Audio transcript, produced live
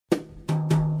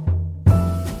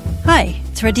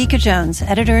It's Radhika Jones,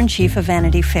 Editor-in-Chief of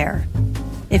Vanity Fair.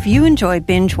 If you enjoy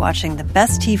binge-watching the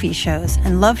best TV shows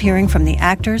and love hearing from the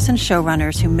actors and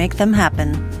showrunners who make them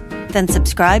happen, then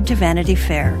subscribe to Vanity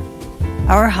Fair.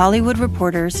 Our Hollywood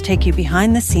reporters take you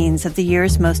behind the scenes of the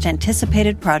year's most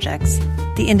anticipated projects,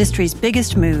 the industry's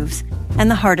biggest moves, and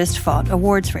the hardest-fought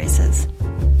awards races.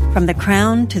 From The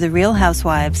Crown to The Real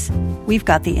Housewives, we've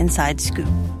got the inside scoop.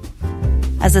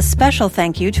 As a special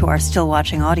thank you to our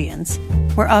still-watching audience,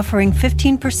 we're offering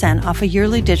 15% off a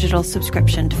yearly digital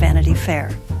subscription to Vanity Fair.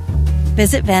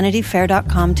 Visit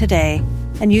vanityfair.com today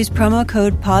and use promo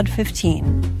code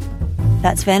POD15.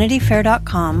 That's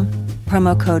vanityfair.com,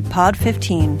 promo code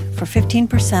POD15 for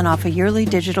 15% off a yearly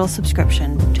digital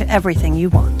subscription to everything you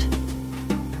want.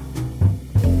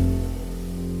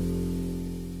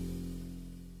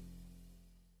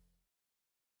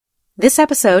 This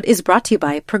episode is brought to you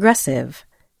by Progressive.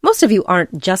 Most of you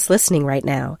aren't just listening right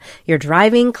now. You're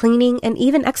driving, cleaning, and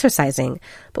even exercising.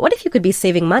 But what if you could be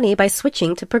saving money by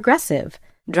switching to Progressive?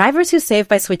 Drivers who save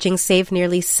by switching save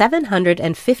nearly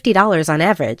 $750 on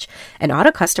average, and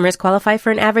auto customers qualify for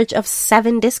an average of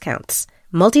 7 discounts.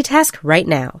 Multitask right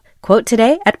now. Quote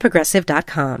today at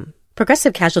Progressive.com.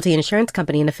 Progressive Casualty Insurance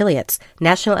Company and Affiliates.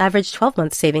 National average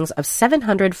 12-month savings of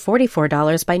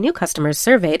 $744 by new customers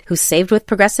surveyed who saved with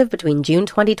Progressive between June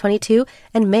 2022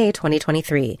 and May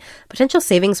 2023. Potential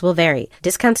savings will vary.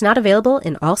 Discounts not available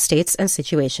in all states and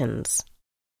situations.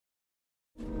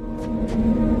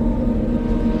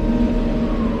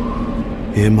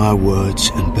 Hear my words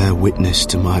and bear witness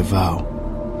to my vow.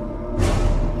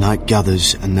 Night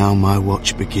gathers and now my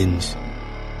watch begins.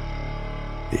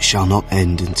 It shall not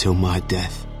end until my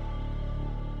death.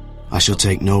 I shall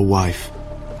take no wife,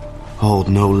 hold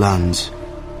no lands,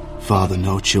 father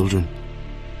no children.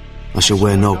 I shall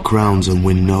wear no crowns and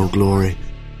win no glory.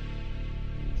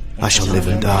 I shall live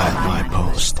and die at my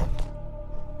post.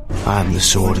 I am the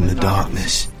sword in the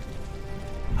darkness.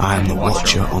 I am the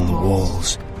watcher on the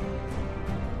walls.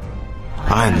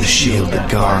 I am the shield that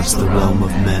guards the realm of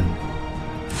men.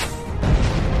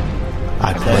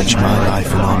 I pledge my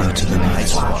life and honor to the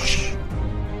Night's Watch.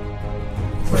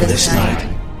 For this night,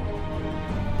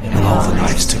 and all the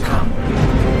nights to come.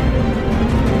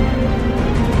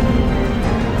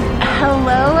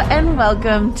 Hello and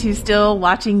welcome to Still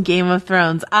Watching Game of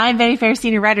Thrones. I'm Vanity Fair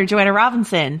senior writer Joanna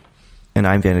Robinson. And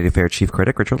I'm Vanity Fair chief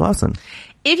critic Richard Lawson.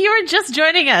 If you are just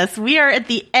joining us, we are at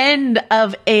the end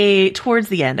of towards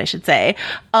the end, I should say,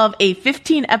 of a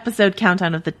 15 episode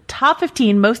countdown of the top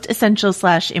 15 most essential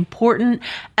 / important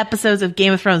episodes of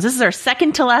Game of Thrones. This is our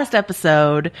second to last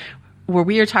episode where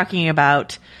we are talking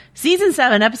about season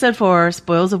 7, episode 4,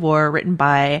 Spoils of War, written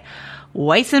by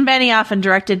Weiss and Benioff and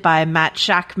directed by Matt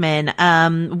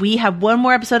Shakman. We have one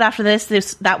more episode after this.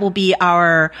 That will be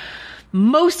our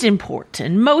most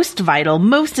important, most vital,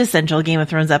 most essential Game of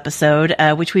Thrones episode,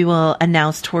 which we will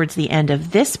announce towards the end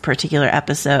of this particular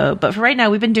episode. But for right now,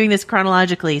 we've been doing this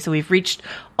chronologically, so we've reached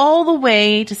all the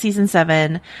way to season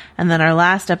 7, and then our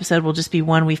last episode will just be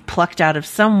one we've plucked out of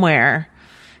somewhere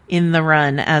in the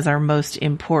run as our most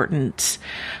important.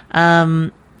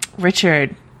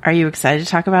 Richard, are you excited to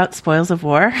talk about Spoils of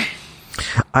War?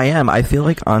 I am. I feel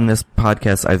like on this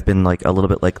podcast, I've been like a little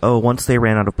bit like, oh, once they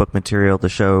ran out of book material, the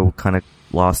show kind of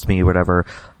lost me, whatever.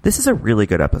 This is a really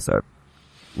good episode.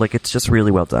 Like, it's just really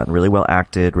well done, really well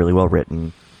acted, really well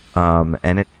written.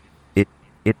 And it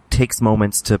takes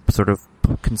moments to sort of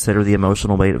consider the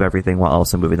emotional weight of everything while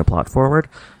also moving the plot forward.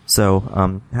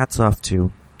 So, hats off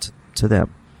to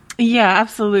them. Yeah,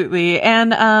 absolutely.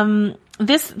 And,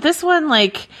 this one,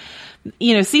 like,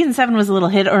 you know, season 7 was a little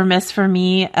hit or miss for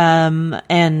me,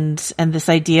 and this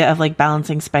idea of like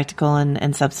balancing spectacle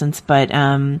and substance. But,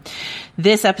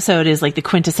 this episode is like the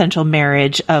quintessential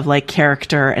marriage of like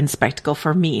character and spectacle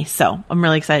for me. So I'm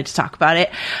really excited to talk about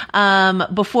it.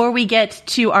 Before we get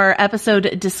to our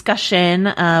episode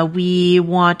discussion, we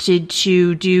wanted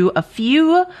to do a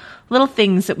few little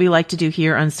things that we like to do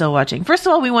here on Still Watching. First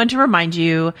of all, we want to remind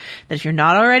you that if you're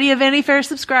not already a Vanity Fair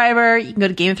subscriber, you can go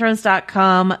to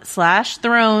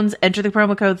GameOfThrones.com/Thrones, enter the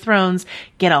promo code Thrones,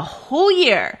 get a whole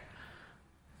year,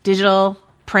 digital,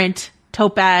 print,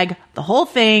 tote bag, the whole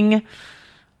thing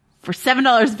for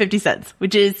 $7.50,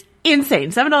 which is insane.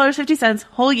 $7.50,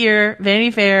 whole year, Vanity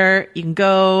Fair. You can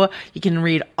go, you can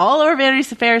read all our Vanity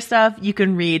Fair stuff. You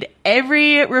can read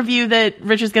every review that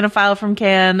Richard's going to file from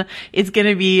Cannes. It's going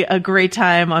to be a great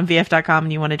time on VF.com,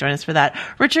 and you want to join us for that.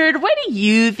 Richard, why do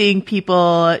you think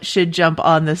people should jump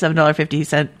on the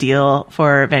 $7.50 deal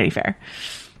for Vanity Fair?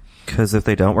 Because if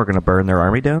they don't, we're going to burn their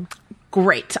army down?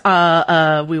 Great.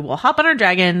 We will hop on our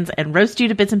dragons and roast you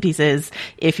to bits and pieces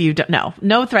if you don't know.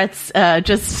 No threats,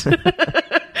 just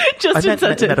Just in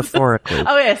sentence. Metaphorically.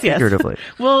 Oh, yes. Figuratively.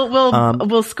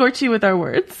 We'll scorch you with our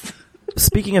words.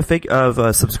 Speaking of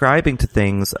subscribing to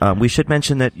things, we should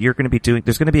mention that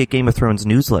there's going to be a Game of Thrones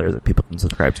newsletter that people can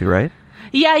subscribe to, right?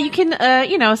 Yeah, you can,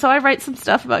 so I write some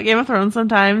stuff about Game of Thrones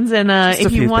sometimes, and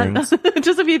if you want, just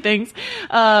a few things.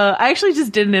 I actually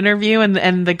just did an interview,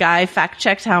 and the guy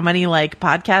fact-checked how many,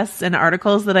 podcasts and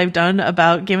articles that I've done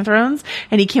about Game of Thrones,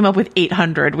 and he came up with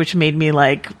 800, which made me,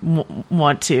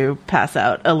 want to pass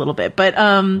out a little bit. But,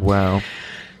 wow.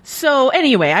 So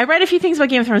anyway, I read a few things about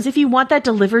Game of Thrones. If you want that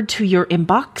delivered to your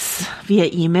inbox via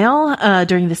email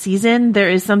during the season, there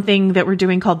is something that we're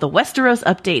doing called the Westeros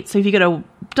Update. So if you go to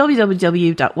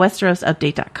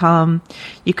www.westerosupdate.com,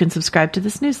 you can subscribe to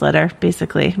this newsletter,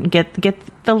 basically, and get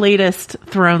the latest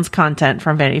Thrones content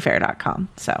from vanityfair.com.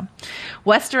 So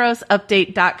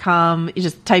westerosupdate.com, you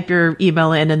just type your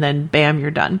email in and then bam, you're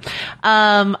done.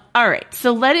 All right.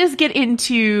 So let us get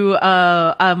into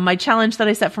my challenge that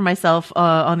I set for myself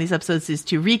on these episodes is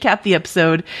to recap the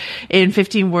episode in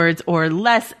 15 words or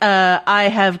less. I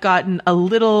have gotten a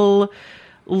little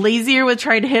lazier with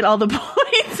trying to hit all the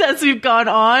points as we've gone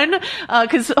on,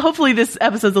 because hopefully this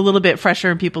episode's a little bit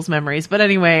fresher in people's memories. But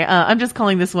anyway, I'm just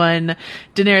calling this one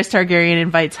Daenerys Targaryen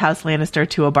invites House Lannister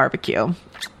to a barbecue.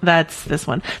 That's this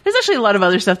one. There's actually a lot of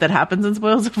other stuff that happens in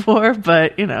Spoils of War,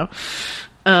 but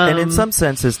and in some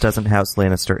senses, doesn't House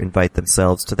Lannister invite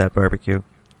themselves to that barbecue?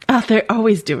 Oh, they're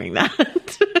always doing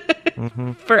that.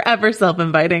 Mm-hmm. Forever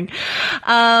self-inviting.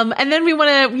 And then we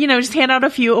want to, just hand out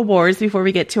a few awards before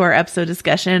we get to our episode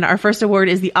discussion. Our first award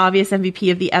is the obvious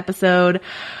MVP of the episode.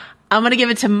 I'm going to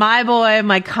give it to my boy,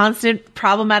 my constant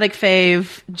problematic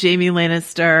fave, Jaime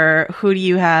Lannister. Who do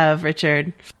you have,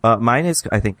 Richard? Mine is,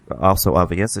 I think, also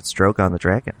obvious. It's Drogon the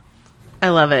Dragon. I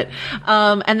love it.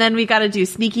 And then we got to do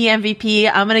sneaky MVP.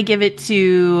 I'm going to give it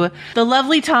to the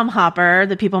lovely Tom Hopper,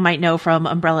 that people might know from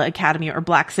Umbrella Academy or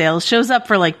Black Sails. Shows up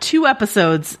for 2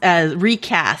 episodes as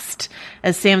recast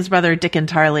as Sam's brother, Dickon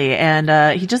Tarley.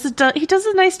 And he does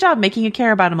a nice job making you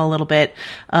care about him a little bit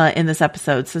in this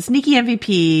episode. So sneaky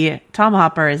MVP, Tom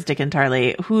Hopper as Dickon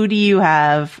Tarley. Who do you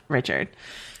have, Richard?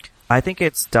 I think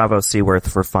it's Davos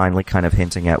Seaworth for finally kind of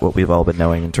hinting at what we've all been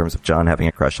knowing in terms of Jon having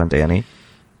a crush on Dany.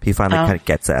 He finally kind of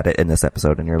gets at it in this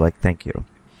episode, and you're like, thank you.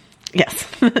 Yes.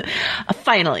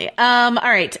 Finally. All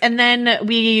right. And then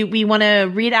we want to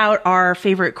read out our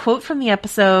favorite quote from the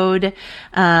episode.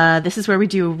 This is where we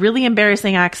do really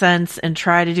embarrassing accents and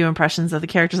try to do impressions of the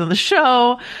characters on the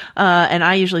show. And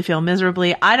I usually fail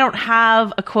miserably. I don't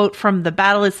have a quote from the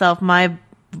battle itself. My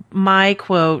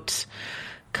quote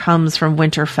comes from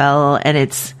Winterfell, and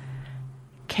it's,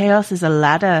 "Chaos is a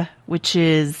ladder," which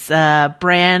is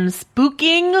Bran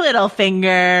spooking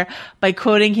Littlefinger by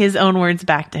quoting his own words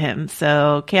back to him.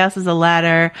 So, chaos is a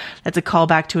ladder. That's a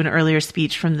callback to an earlier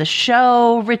speech from the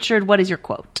show. Richard, what is your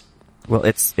quote? Well,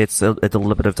 it's a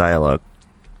little bit of dialogue.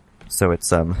 So it's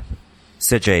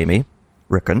Sir Jaime,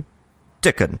 Rickon,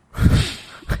 Dickon,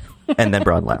 and then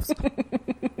Bran laughs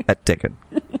at Dickon,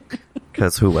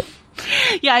 because who would?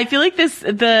 Yeah, I feel like the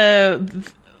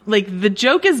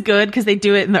joke is good because they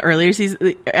do it in the earlier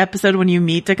episode when you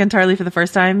meet Dickon Tarley for the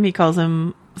first time. He calls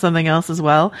him something else as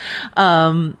well.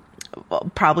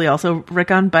 Probably also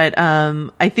Rickon, but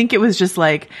I think it was just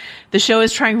the show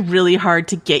is trying really hard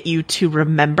to get you to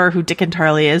remember who Dickon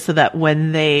Tarley is, so that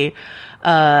when they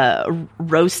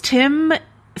roast him,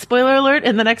 spoiler alert,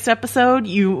 in the next episode,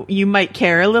 you might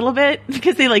care a little bit,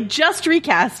 because they just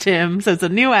recast him, so it's a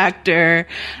new actor,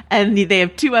 and they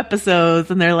have 2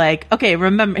 episodes, and they're like, okay,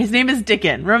 remember, his name is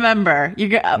Dickon, remember,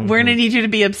 we're gonna need you to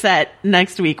be upset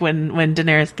next week when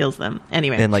Daenerys kills them.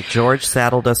 Anyway. And George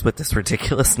saddled us with this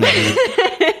ridiculous name.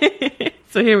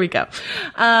 So here we go.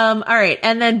 All right,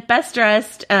 and then best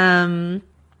dressed,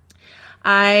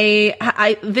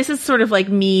 this is sort of like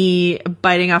me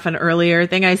biting off an earlier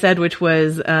thing I said, which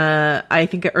was, I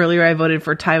think earlier I voted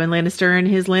for Tywin Lannister in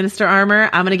his Lannister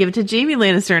armor. I'm going to give it to Jaime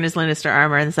Lannister in his Lannister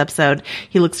armor in this episode.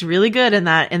 He looks really good in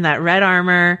that red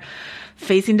armor,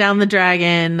 facing down the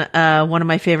dragon. One of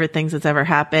my favorite things that's ever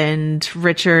happened.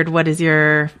 Richard, what is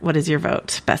your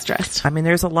vote? Best dressed. I mean,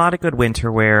 there's a lot of good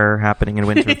winter wear happening in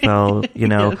Winterfell,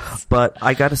 yes. But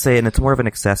I gotta say, and it's more of an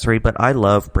accessory, but I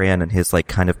love Bran and his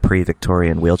kind of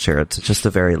pre-Victorian wheelchair. It's just a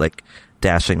very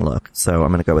dashing look. So I'm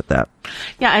gonna go with that.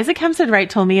 Yeah, Isaac Hempstead Wright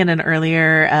told me in an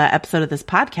earlier episode of this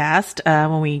podcast,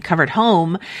 when we covered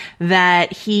Home,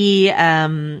 that he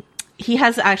he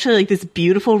has actually like this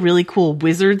beautiful, really cool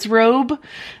wizard's robe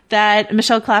that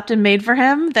Michelle Clapton made for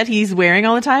him that he's wearing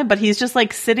all the time, but he's just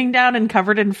like sitting down and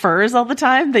covered in furs all the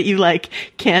time that you like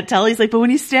can't tell. He's like, but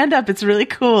when you stand up, it's really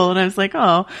cool. And I was like,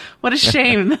 oh, what a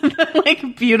shame that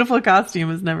like beautiful costume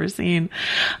was never seen.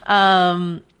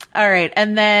 All right.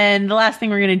 And then the last thing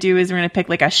we're going to do is we're going to pick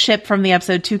like a ship from the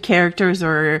episode, 2 characters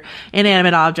or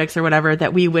inanimate objects or whatever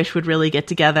that we wish would really get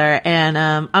together. And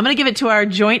I'm going to give it to our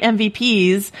joint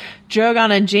MVPs,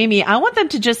 Drogon and Jamie. I want them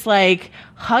to just like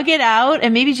hug it out,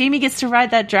 and maybe Jamie gets to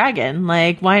ride that dragon.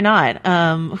 Like, why not?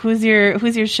 Who's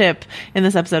your ship in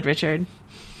this episode, Richard?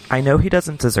 I know he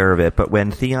doesn't deserve it, but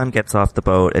when Theon gets off the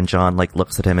boat and Jon like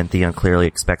looks at him and Theon clearly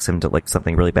expects him to like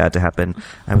something really bad to happen,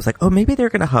 I was like, oh, maybe they're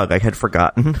gonna hug. I had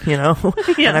forgotten, you know?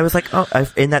 Yeah. And I was like, oh,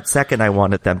 in that second I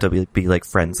wanted them to be like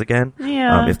friends again.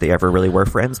 Yeah. If they ever really were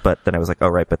friends, but then I was like, oh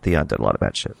right, but Theon did a lot of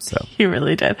bad shit, so. He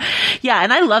really did. Yeah,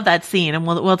 and I love that scene, and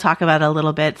we'll talk about it a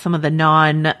little bit, some of the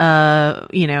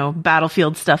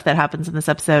battlefield stuff that happens in this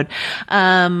episode.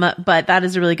 But that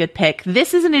is a really good pick.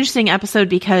 This is an interesting episode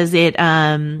because it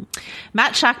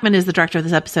Matt Shakman is the director of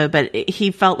this episode, but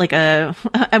he felt like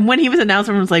and when he was announced,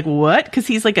 everyone was like, what? Because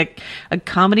he's like a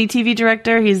comedy TV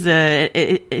director. He's an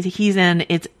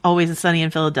It's Always Sunny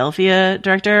in Philadelphia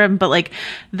director, but like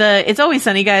the It's Always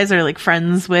Sunny guys are like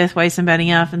friends with Weiss and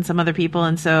Benioff and some other people,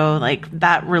 and so like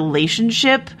that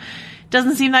relationship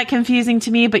doesn't seem that confusing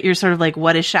to me, but you're sort of like,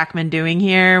 what is Shakman doing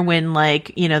here when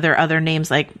like, there are other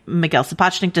names like Miguel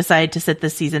Sapochnik decided to sit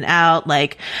this season out.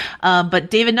 Like,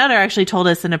 but David Nutter actually told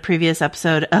us in a previous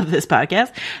episode of this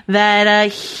podcast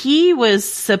that, he was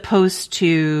supposed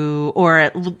to, or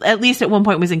at least at one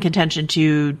point was in contention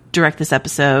to direct this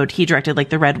episode. He directed like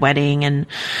The Red Wedding and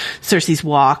Cersei's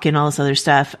Walk and all this other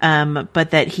stuff.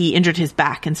 But that he injured his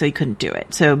back and so he couldn't do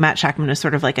it. So Matt Shakman was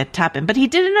sort of like a tap in, but he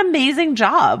did an amazing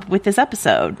job with this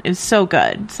episode. It was so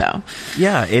good. So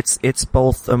yeah, it's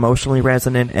both emotionally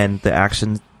resonant and the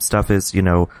action stuff is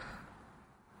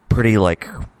pretty like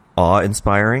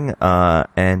awe-inspiring,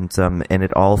 and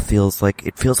it all feels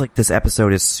like this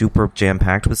episode is super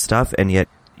jam-packed with stuff, and yet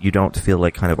you don't feel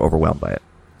like kind of overwhelmed by it.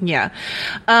 Yeah.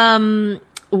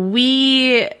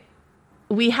 We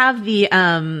have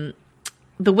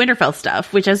the Winterfell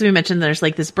stuff, which, as we mentioned, there's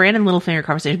like this Bran and Littlefinger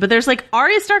conversation, but there's like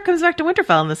Arya Stark comes back to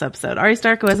Winterfell in this episode. Arya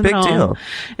Stark, who hasn't been home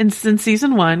and since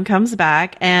season 1, comes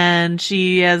back, and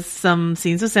she has some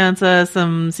scenes with Sansa,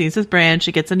 some scenes with Bran.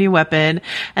 She gets a new weapon,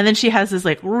 and then she has this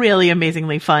like really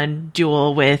amazingly fun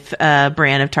duel with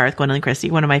Bran of Tarth, Gwendolyn Christie.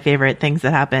 One of my favorite things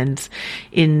that happened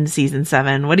in season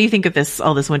 7. What do you think of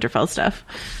all this Winterfell stuff?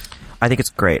 I think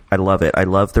it's great. I love it. I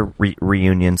love the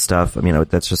reunion stuff. I mean,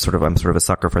 that's just I'm sort of a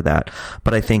sucker for that.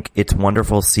 But I think it's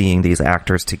wonderful seeing these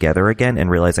actors together again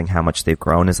and realizing how much they've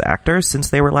grown as actors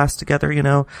since they were last together,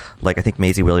 Like, I think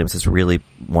Maisie Williams is really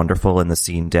wonderful in the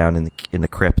scene down in the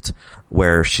crypt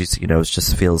where she's,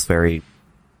 just feels very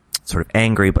sort of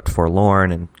angry but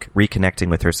forlorn and reconnecting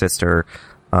with her sister,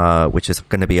 which is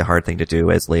going to be a hard thing to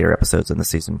do as later episodes in the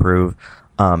season prove.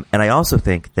 And I also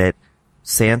think that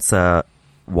Sansa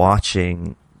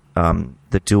watching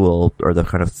the duel, or the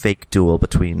kind of fake duel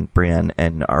between Brienne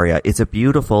and Arya, is a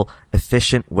beautiful,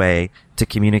 efficient way to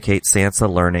communicate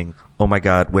Sansa learning, oh my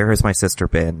god, where has my sister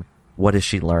been? What has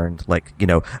she learned? Like,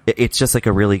 it's just like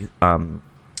a really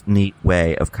neat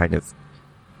way of kind of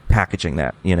packaging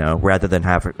that, rather than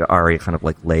have Arya kind of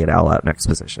like lay it all out in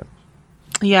exposition.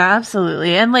 Yeah,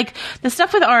 absolutely. And like the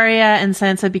stuff with Arya and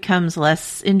Sansa becomes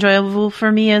less enjoyable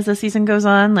for me as the season goes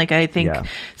on. Like, I think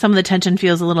some of the tension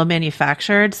feels a little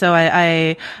manufactured. So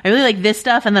I really like this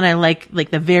stuff. And then I like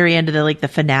the very end of the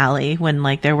finale when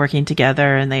like they're working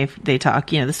together and they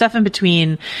talk, the stuff in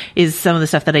between is some of the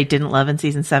stuff that I didn't love in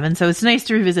season 7. So it's nice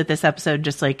to revisit this episode,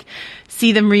 just like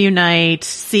see them reunite,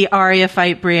 see Arya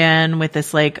fight Brienne with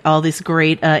this like all this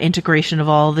great integration of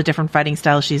all the different fighting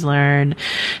styles she's learned,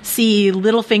 see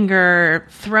Littlefinger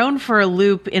thrown for a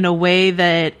loop in a way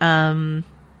that,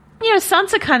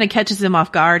 Sansa kind of catches him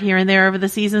off guard here and there over the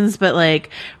seasons, but like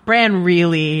Bran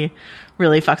really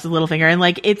fucks with Littlefinger. And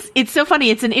like, it's so funny.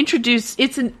 It's an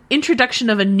introduction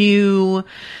of a new,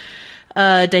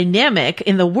 dynamic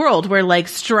in the world where like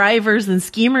strivers and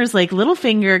schemers like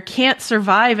Littlefinger can't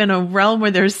survive in a realm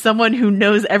where there's someone who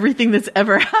knows everything that's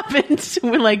ever happened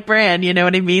with like Bran, you know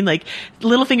what I mean? Like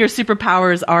Littlefinger's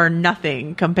superpowers are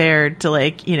nothing compared to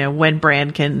like, when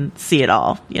Bran can see it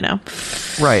all,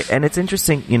 Right. And it's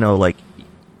interesting, like,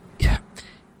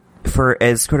 for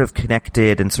as sort of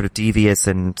connected and sort of devious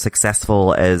and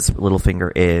successful as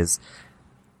Littlefinger is,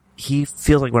 he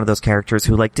feels like one of those characters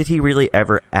who, like, did he really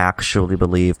ever actually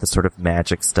believe the sort of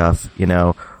magic stuff,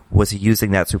 was he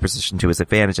using that superstition to his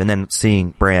advantage? And then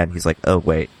seeing Bran, he's like, oh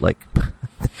wait, like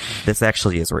this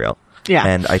actually is real. Yeah.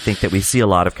 And I think that we see a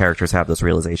lot of characters have those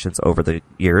realizations over the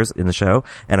years in the show.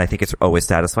 And I think it's always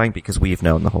satisfying because we've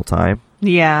known the whole time.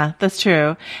 Yeah, that's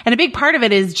true. And a big part of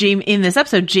it is in this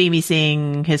episode, Jaime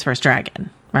seeing his first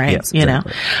dragon. Right. Yes,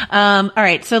 exactly. All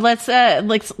right. So let's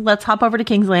hop over to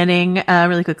King's Landing,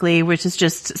 really quickly, which is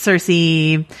just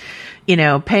Cersei,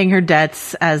 paying her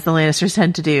debts as the Lannisters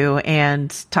tend to do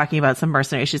and talking about some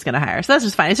mercenaries she's going to hire. So that's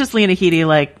just fine. It's just Lena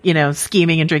Headey,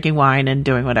 scheming and drinking wine and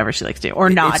doing whatever she likes to do or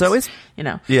not. It's always,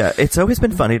 Yeah. It's always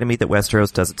been funny to me that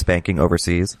Westeros does its banking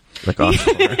overseas, like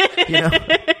offshore,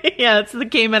 Yeah, it's the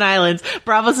Cayman Islands.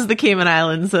 Bravos is the Cayman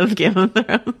Islands of Game of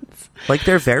Thrones. Like,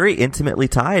 they're very intimately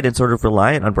tied and sort of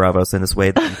reliant on Bravos in this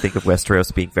way that you think of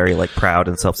Westeros being very, like, proud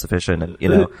and self-sufficient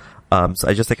and, so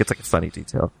I just think it's, like, a funny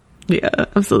detail. Yeah,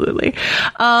 absolutely.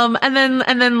 And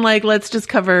then let's just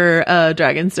cover,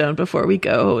 Dragonstone before we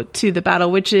go to the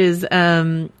battle, which is,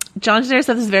 Jon and Daenerys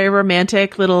have this very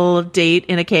romantic little date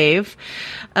in a cave.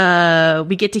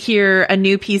 We get to hear a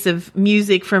new piece of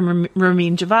music from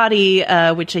Ramin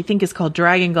Djawadi, which I think is called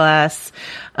Dragonglass,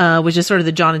 which is sort of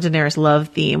the Jon and Daenerys love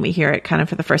theme. We hear it kind of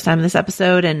for the first time in this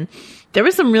episode. And there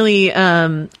was some really,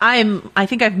 I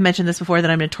think I've mentioned this before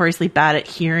that I'm notoriously bad at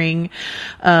hearing,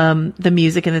 the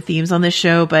music and the themes on this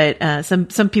show, but,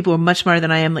 some people who are much smarter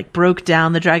than I am, like, broke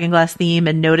down the Dragonglass theme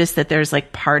and noticed that there's,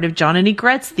 like, part of Jon and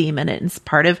Ygritte's theme in it, and it's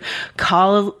part of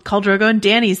Khal Drogo and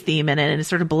Dany's theme in it, and it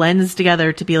sort of blends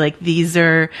together to be like, these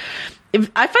are,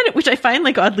 which I find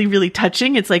like oddly really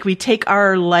touching. It's like we take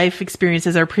our life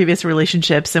experiences, our previous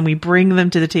relationships, and we bring them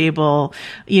to the table,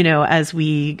 as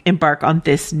we embark on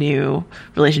this new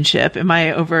relationship. Am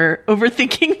I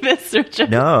overthinking this?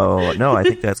 No, I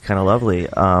think that's kind of lovely.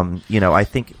 I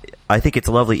think it's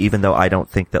lovely, even though I don't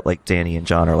think that like Dany and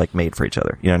Jon are like made for each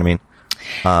other. You know what I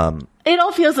mean? It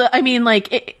all feels,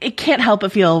 it can't help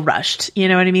but feel rushed. You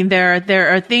know what I mean?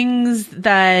 There are things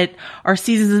that are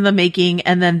seasons in the making,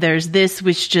 and then there's this,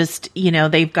 which just,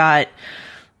 they've got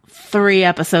 3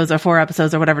 episodes or 4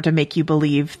 episodes or whatever to make you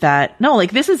believe that, no,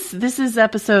 like this is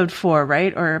episode 4,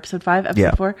 right? Or episode 5,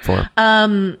 episode 4? 4.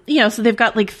 So they've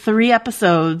got like 3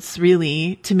 episodes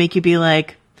really to make you be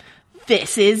like,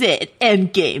 this is it,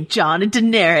 endgame, Jon and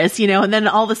Daenerys, and then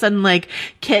all of a sudden, like,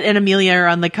 Kit and Amelia are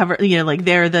on the cover, like,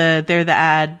 they're the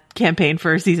ad campaign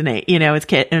for season 8, it's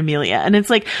Kit and Amelia. And it's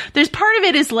like, there's part of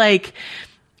it is like,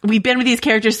 we've been with these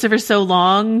characters for so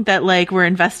long that like we're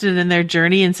invested in their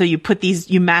journey. And so you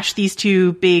mash these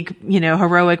 2 big,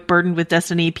 heroic, burdened with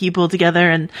destiny people together,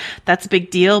 and that's a big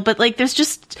deal. But like, there's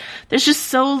just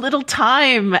so little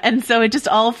time. And so it just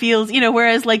all feels,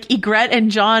 whereas like Ygritte and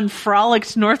Jon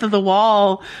frolicked north of the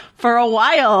Wall for a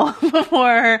while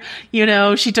before,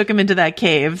 she took him into that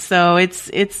cave. So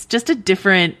it's just a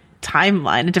different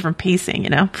timeline, a different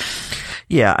pacing,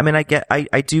 Yeah. I mean,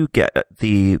 I do get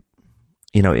the,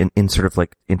 in sort of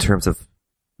like, in terms of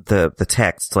the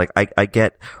text, like, I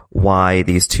get why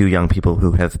these 2 young people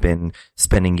who have been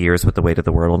spending years with the weight of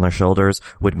the world on their shoulders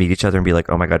would meet each other and be like,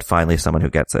 oh my God, finally someone who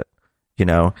gets it,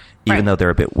 even though they're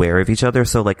a bit wary of each other.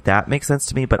 So like, that makes sense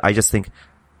to me, but I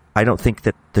don't think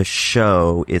that the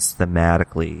show is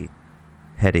thematically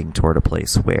heading toward a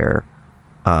place where,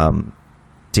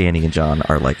 Dany and Jon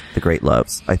are like the great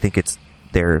loves. I think it's,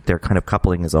 their kind of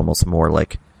coupling is almost more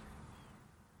like,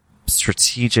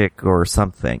 strategic or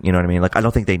something, you know what I mean? Like, I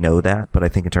don't think they know that, but I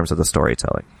think in terms of the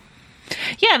storytelling.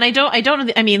 Yeah, and I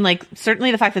don't, like,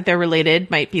 certainly the fact that they're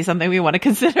related might be something we want to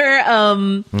consider.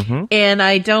 And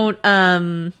I don't,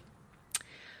 and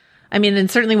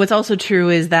certainly what's also true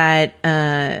is that,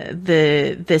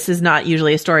 this is not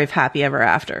usually a story of happy ever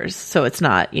afters. So it's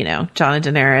not, Jon and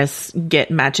Daenerys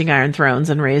get matching Iron Thrones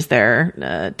and raise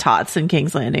their, tots in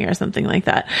King's Landing or something like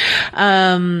that.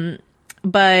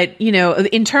 But,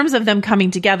 in terms of them coming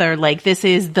together, like, this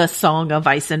is the song of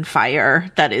ice and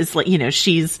fire. That is like,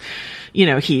 he's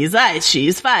ice,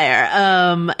 she's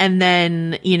fire. And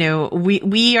then,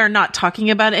 we are not talking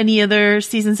about any other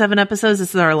season 7 episodes.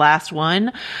 This is our last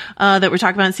one, that we're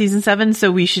talking about in season 7.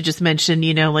 So we should just mention,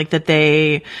 like that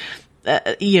they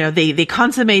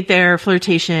consummate their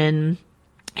flirtation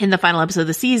in the final episode of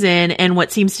the season. And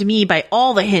what seems to me, by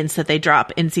all the hints that they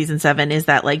drop in season 7, is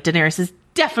that like Daenerys is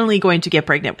definitely going to get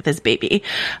pregnant with this baby.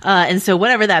 And so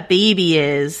whatever that baby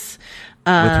is,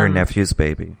 with her nephew's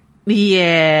baby.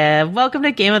 Yeah. Welcome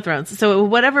to Game of Thrones. So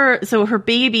her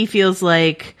baby feels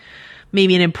like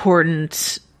maybe an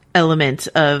important element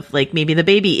of like, maybe the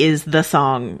baby is the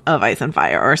song of ice and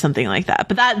fire or something like that.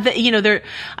 But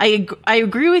I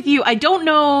agree with you. I don't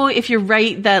know if you're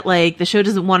right that like the show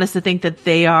doesn't want us to think that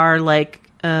they are like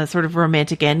sort of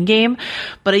romantic endgame,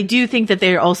 but I do think that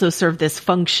they also serve this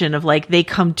function of like they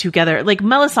come together. Like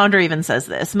Melisandre even says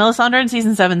this. Melisandre in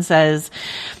season 7 says,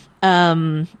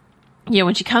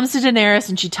 when she comes to Daenerys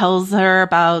and she tells her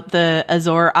about the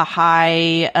Azor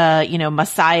Ahai,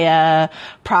 Messiah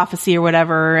prophecy or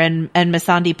whatever, and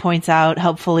Missandei points out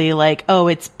helpfully, like, oh,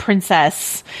 it's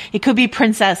princess. It could be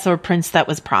princess or prince that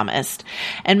was promised.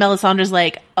 And Melisandre's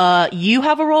like, you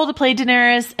have a role to play,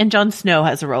 Daenerys, and Jon Snow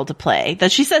has a role to play.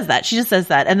 That she says that. She just says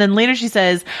that. And then later she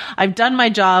says, I've done my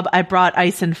job. I brought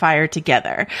ice and fire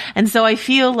together. And so I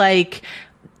feel like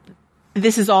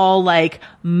this is all like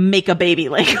make a baby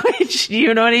language.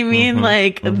 You know what I mean?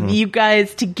 You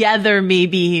guys together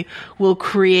maybe will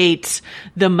create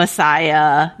the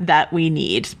Messiah that we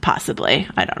need, possibly.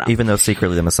 I don't know. Even though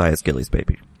secretly the Messiah is Gilly's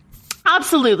baby.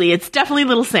 Absolutely. It's definitely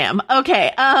little Sam.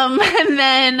 Okay. And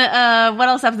then, what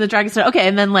else happens to Dragonstone? Okay.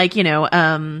 And then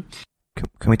Can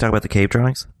we talk about the cave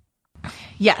drawings?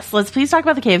 Yes, let's please talk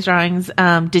about the cave drawings.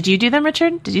 Did you do them,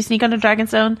 Richard? Did you sneak onto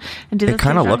Dragonstone and do them? It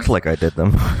kind of looked like I did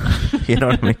them. You know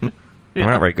what I mean? Yeah. They're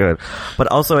not very good. But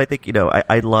also I think,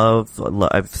 I love,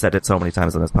 I've said it so many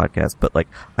times on this podcast, but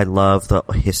I love the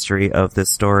history of this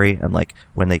story and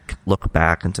when they look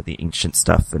back into the ancient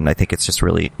stuff, and I think it's just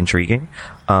really intriguing.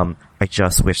 I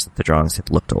just wish that the drawings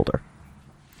had looked older.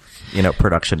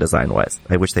 Production design wise.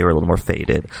 I wish they were a little more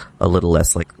faded, a little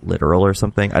less literal or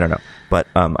something. I don't know. But,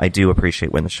 I do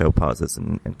appreciate when the show pauses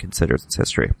and considers its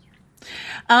history.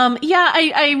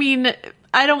 I mean,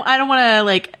 I don't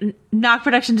want to knock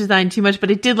production design too much, but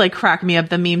it did crack me up,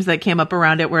 the memes that came up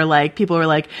around it where people were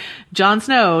like, Jon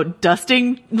Snow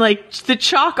dusting the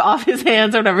chalk off his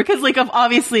hands or whatever, because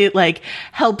obviously it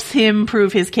helps him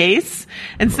prove his case.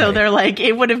 And so they're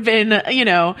it would have been,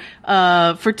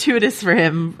 fortuitous for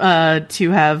him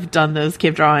to have done those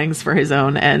cave drawings for his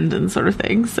own end and sort of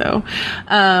thing. So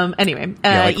anyway,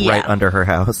 right under her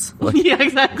house. Yeah,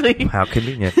 exactly. How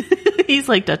convenient. He's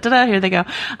like, da da da, here they go.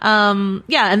 And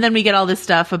then we get all this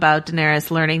stuff about Daenerys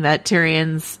learning that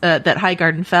Tyrion's, that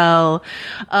Highgarden fell.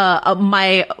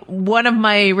 One of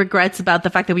my regrets about the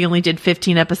fact that we only did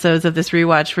 15 episodes of this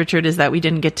rewatch, Richard, is that we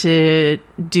didn't get to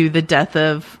do the death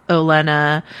of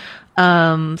Olenna.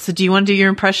 So do you want to do your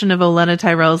impression of Olenna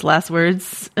Tyrell's last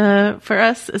words, for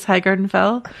us as Highgarden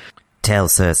fell? Tell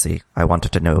Cersei, I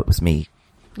wanted to know it was me.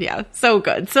 Yeah, so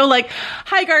good. So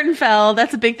Highgarden fell,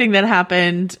 that's a big thing that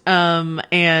happened. And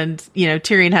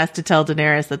Tyrion has to tell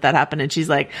Daenerys that happened, and she's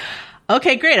like,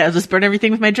 okay, great, I'll just burn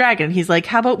everything with my dragon. He's like,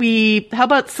 how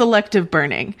about selective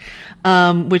burning?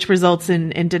 Which results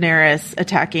in Daenerys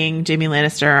attacking Jaime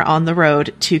Lannister on the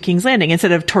road to King's Landing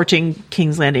instead of torching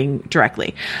King's Landing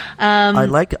directly. I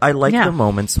like the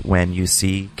moments when you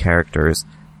see characters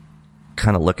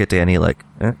kind of look at Dany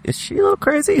is she a little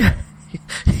crazy?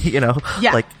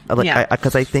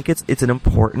 Because I think it's an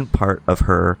important part of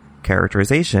her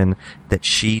characterization that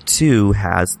she too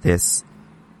has this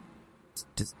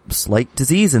slight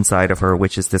disease inside of her,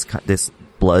 which is this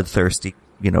bloodthirsty,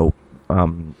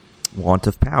 want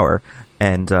of power.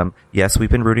 And yes,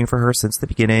 we've been rooting for her since the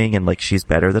beginning, and she's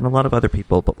better than a lot of other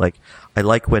people, but I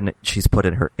like when she's put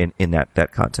in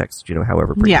that context,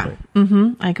 however briefly.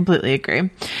 Yeah. I completely agree.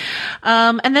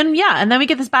 And then we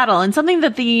get this battle, and something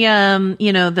that the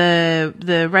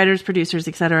writers, producers,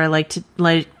 etc. like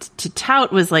to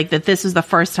tout was that this is the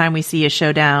first time we see a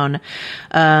showdown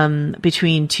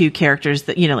between two characters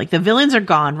that the villains are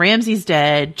gone, Ramsay's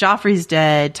dead, Joffrey's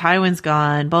dead, Tywin's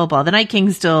gone, blah blah. The Night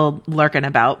King's still lurking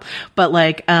about, but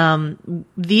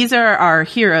these are our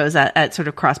heroes at sort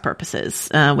of cross purposes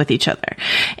with each other.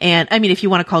 And I mean, if you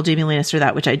want to call Jaime Lannister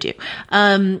that, which I do.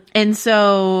 And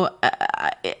so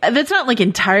that's not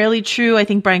entirely true. I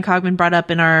think Brian Cogman brought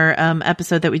up in our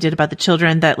episode that we did about the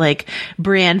children that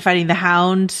Brienne fighting the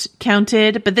Hound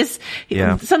counted. But this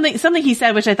something he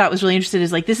said, which I thought was really interesting,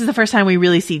 is this is the first time we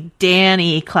really see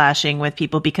Dany clashing with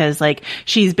people, because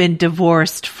she's been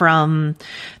divorced from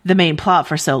the main plot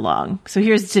for so long. So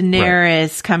here's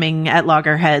Daenerys coming at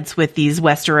loggerheads with these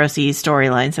Westerosi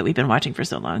storylines that we've been watching for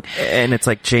so long. And it's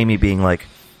Jaime being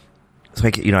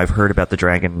I've heard about the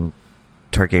dragon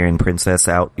Targaryen princess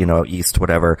out, east,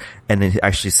 whatever, and then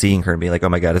actually seeing her and being oh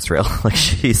my god, it's real.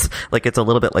 She's it's a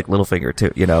little bit like Littlefinger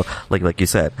too, like you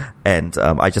said. And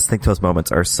I just think those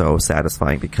moments are so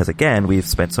satisfying, because again, we've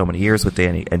spent so many years with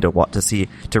Dany, and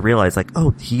to realize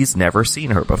oh, he's never seen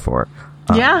her before.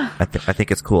 I think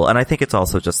it's cool, and I think it's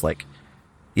also just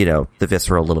the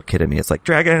visceral little kid in me is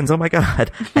dragons, oh my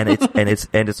god. And it's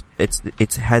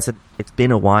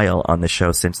been a while on the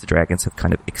show since the dragons have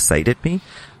kind of excited me.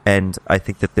 And I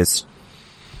think that this,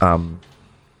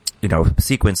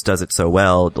 sequence does it so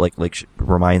well,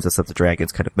 reminds us of the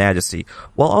dragon's kind of majesty,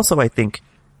 while also, I think,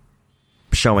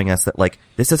 showing us that, like,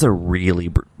 this is a really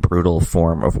brutal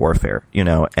form of warfare,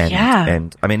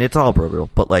 and I mean, it's all brutal,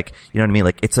 but, like, you know what I mean?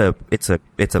 Like, it's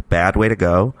a bad way to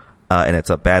go, and it's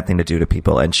a bad thing to do to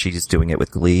people, and she's doing it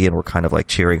with glee, and we're kind of, like,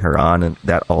 cheering her on, and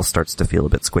that all starts to feel a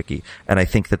bit squicky. And I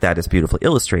think that is beautifully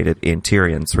illustrated in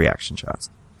Tyrion's reaction shots.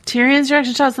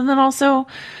 And then also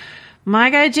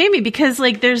my guy Jaime, because,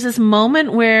 like, there's this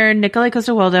moment where Nikolai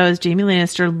Coster-Waldau as Jaime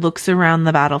Lannister looks around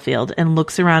the battlefield and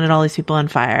looks around at all these people on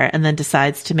fire and then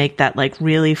decides to make that, like,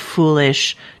 really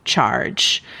foolish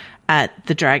charge at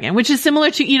the dragon, which is similar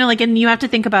to, and you have to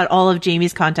think about all of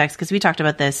Jaime's context, because we talked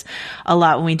about this a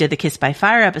lot when we did the Kiss by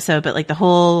Fire episode, but, like, the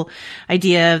whole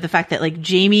idea of the fact that, like,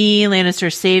 Jaime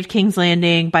Lannister saved King's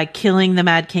Landing by killing the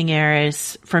Mad King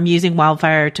Aerys from using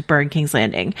wildfire to burn King's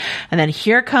Landing. And then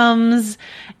here comes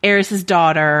Aerys's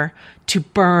daughter to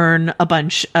burn a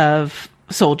bunch of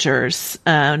soldiers,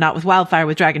 not with wildfire,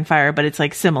 with dragonfire, but it's,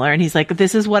 like, similar. And he's like,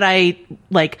 this is what I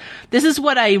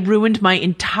ruined my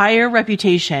entire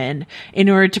reputation in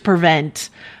order to prevent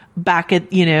back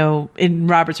at, in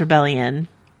Robert's Rebellion.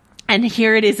 And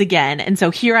here it is again. And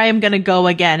so here I am going to go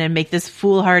again and make this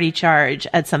foolhardy charge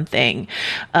at something,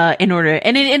 in order.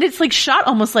 And it's, like, shot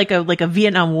almost like a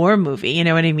Vietnam War movie. You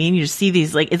know what I mean? You just see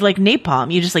these, like, it's like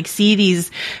napalm. You just, like, see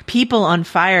these people on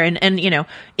fire. And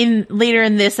later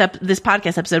in this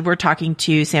podcast episode, we're talking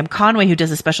to Sam Conway, who does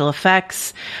the special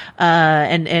effects.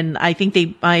 And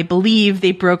I believe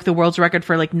they broke the world's record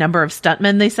for, like, number of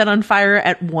stuntmen they set on fire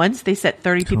at once. They set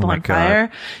 30 people on fire.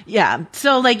 Yeah.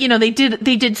 So, like, they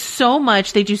did so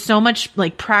much. They do so much,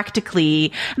 like,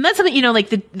 practically. And that's something, like,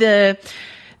 the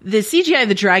CGI of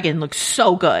the dragon looks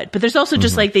so good, but there's also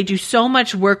just, like, they do so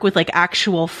much work with, like,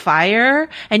 actual fire,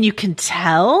 and you can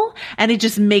tell, and it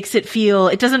just makes it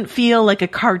doesn't feel like a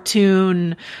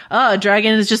cartoon, a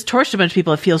dragon has just torched a bunch of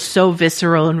people. It feels so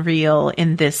visceral and real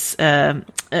in this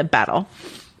battle.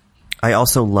 I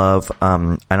also love, I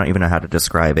don't even know how to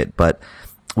describe it, but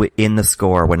in the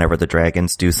score, whenever the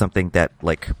dragons do something that,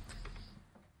 like,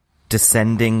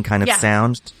 descending kind of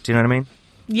sound. Do you know what I mean?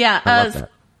 Yeah. I love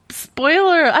that.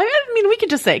 Spoiler. I mean, we could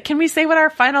just say, can we say what our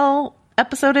final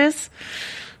episode is?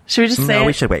 Should we just say No,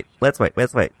 we should wait. Let's wait.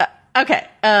 Okay.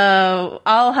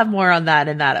 I'll have more on that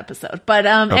in that episode. But,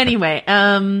 anyway,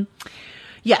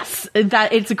 yes,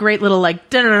 that it's a great little,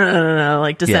 like,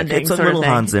 like, descending. Yeah, it's a little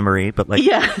Hans Zimmer-y, but, like,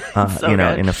 so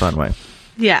in a fun way.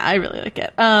 Yeah, I really like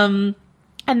it.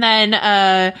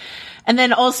 And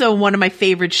then also one of my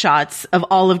favorite shots of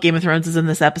all of Game of Thrones is in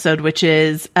this episode, which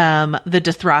is the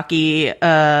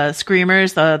Dothraki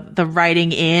screamers, the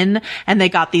riding in, and they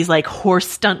got these, like, horse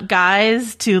stunt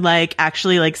guys to, like,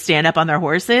 actually, like, stand up on their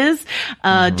horses,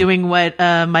 doing what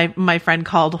my friend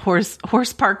called horse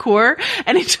parkour.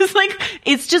 And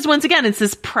it's just once again, it's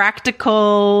this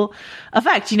practical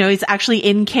effect. It's actually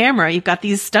in camera. You've got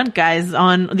these stunt guys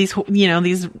on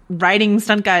these riding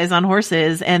stunt guys on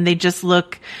horses, and they just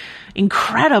look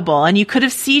incredible. And you could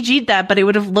have CG'd that, but it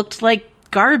would have looked like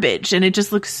garbage, and it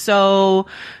just looks so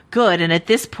good. And at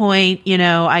this point,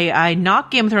 I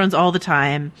knock Game of Thrones all the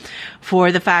time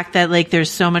for the fact that, like, there's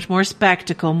so much more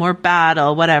spectacle, more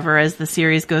battle, whatever, as the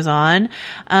series goes on.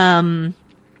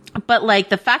 But, like,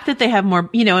 the fact that they have more,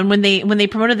 and when they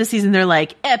promoted the season, they're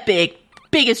like, epic,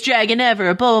 biggest dragon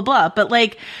ever, blah, blah, blah.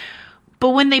 But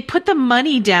when they put the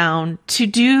money down to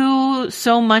do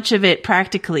so much of it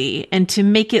practically and to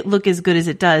make it look as good as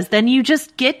it does, then you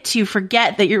just get to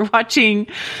forget that you're watching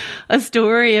a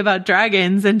story about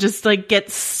dragons and just, like, get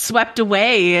swept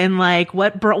away and, like,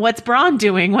 what's Bronn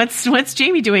doing? What's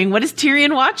Jaime doing? What is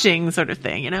Tyrion watching? Sort of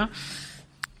thing,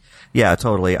 Yeah,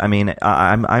 totally. I mean,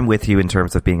 I'm with you in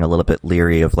terms of being a little bit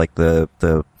leery of, like, the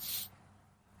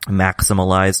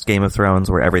maximalized Game of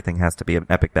Thrones where everything has to be an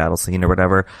epic battle scene or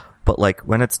whatever. But, like,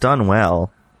 when it's done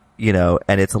well,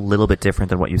 and it's a little bit different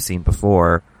than what you've seen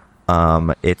before,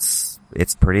 it's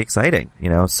pretty exciting,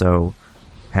 so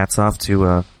hats off to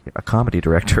a comedy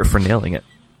director for nailing it.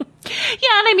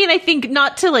 Yeah, and I mean, I think,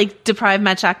 not to, like, deprive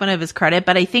Matt Shakman of his credit,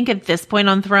 but I think at this point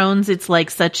on Thrones, it's,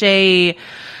 like, such a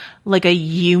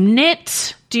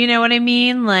unit. Do you know what I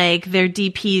mean? Like, their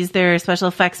DPs, their special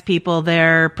effects people,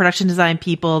 their production design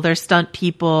people, their stunt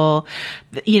people,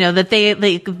 that they,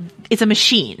 like, it's a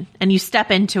machine and you step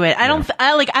into it. I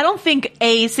don't think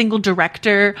a single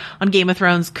director on Game of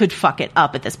Thrones could fuck it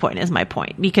up at this point, is my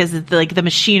point, because it's, like, the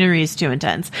machinery is too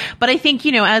intense. But I think,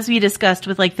 as we discussed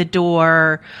with, like, The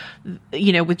Door,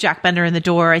 with Jack Bender in The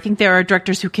Door, I think there are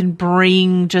directors who can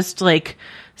bring just, like,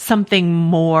 something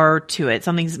more to it.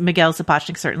 Something Miguel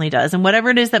Sapochnik certainly does. And whatever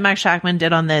it is that Max Shackman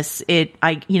did on this,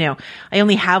 I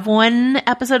only have one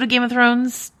episode of Game of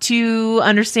Thrones to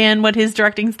understand what his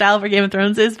directing style for Game of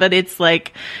Thrones is, but it's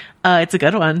like, it's a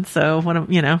good one. So I'm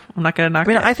not going to knock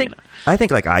it. I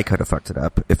think like I could have fucked it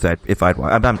up if I'd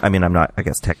I'm not, I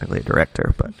guess, technically a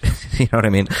director, but you know what I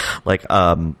mean? Like,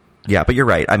 yeah, but you're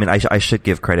right. I mean, I should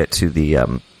give credit to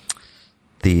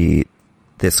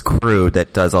this crew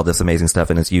that does all this amazing stuff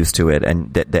and is used to it,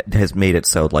 and that has made it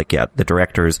so, like, yeah, the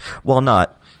directors, while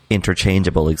not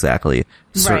interchangeable exactly,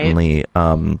 certainly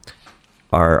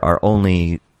are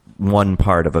only one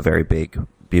part of a very big,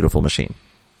 beautiful machine.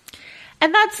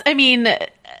 And that's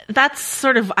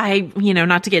sort of,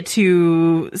 not to get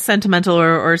too sentimental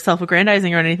or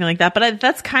self-aggrandizing or anything like that, but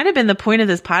that's kind of been the point of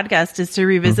this podcast, is to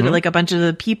revisit it, like a bunch of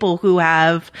the people who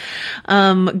have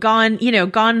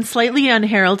gone slightly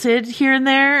unheralded here and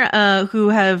there, who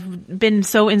have been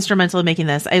so instrumental in making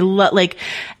this. I love, like,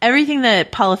 everything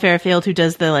that Paula Fairfield, who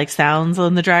does the, like, sounds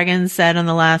on the dragons, said on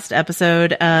the last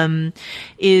episode,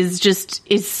 is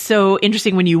so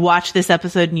interesting when you watch this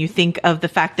episode and you think of the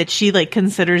fact that she, like,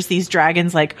 considers these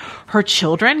dragons like her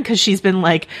children, because she's been,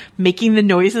 like, making the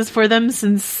noises for them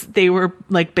since they were,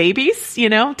 like, babies,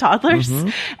 toddlers.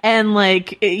 And,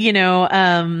 like,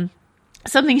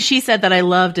 something she said that I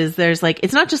loved is there's, like,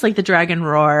 it's not just like the dragon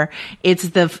roar, it's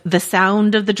the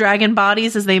sound of the dragon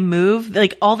bodies as they move,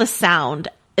 like all the sound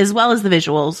as well as the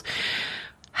visuals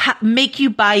make you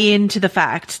buy into the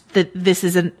fact that this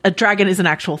is a dragon is an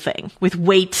actual thing with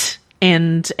weight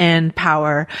and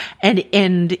power,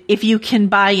 and if you can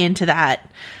buy into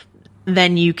that,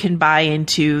 then you can buy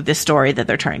into the story that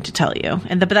they're trying to tell you.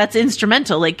 But that's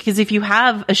instrumental, like, because if you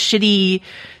have a shitty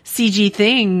CG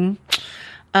thing,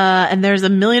 and there's a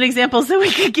million examples that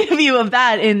we could give you of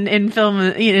that in film,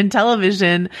 in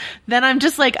television, then I'm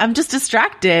just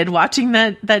distracted watching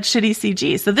that shitty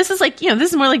CG. So this is like,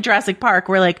 this is more like Jurassic Park,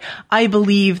 where, like, I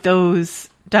believe those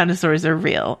dinosaurs are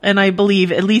real. And I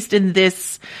believe, at least in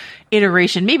this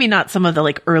iteration, maybe not some of the,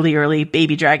 like, early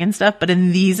baby dragon stuff, but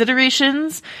in these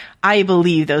iterations, I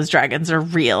believe those dragons are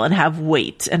real and have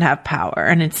weight and have power.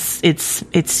 And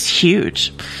it's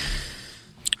huge.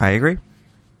 I agree.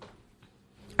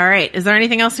 All right. Is there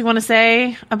anything else you want to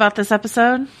say about this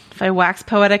episode? If I wax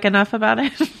poetic enough about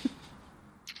it?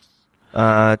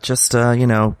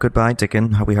 Goodbye,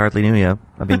 Dickon. We hardly knew you.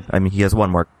 I mean, he has one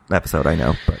more episode, I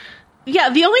know, but.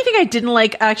 Yeah, the only thing I didn't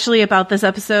like, actually, about this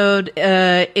episode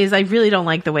is I really don't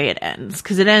like the way it ends.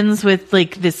 Because it ends with,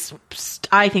 like, this,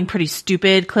 I think, pretty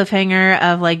stupid cliffhanger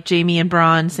of, like, Jaime and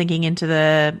Bronn sinking into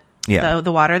the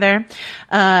water there.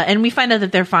 And we find out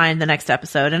that they're fine the next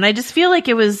episode. And I just feel like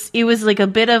it was like a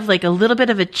little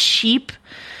bit of a cheap,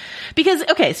 because,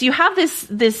 okay, so you have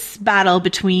this battle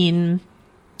between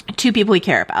two people we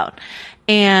care about.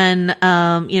 And,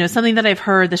 something that I've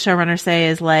heard the showrunner say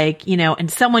is, like,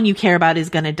 and someone you care about is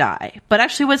going to die. But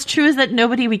actually what's true is that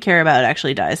nobody we care about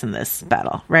actually dies in this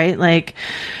battle, right? Like,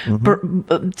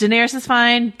 Daenerys is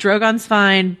fine, Drogon's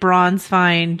fine, Bronn's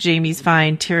fine, Jaime's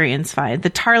fine, Tyrion's fine. The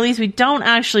Tarleys we don't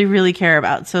actually really care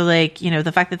about. So, like,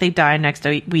 the fact that they die next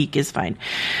week is fine.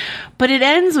 But it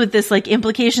ends with this, like,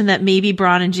 implication that maybe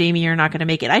Bronn and Jaime are not going to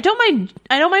make it. I don't mind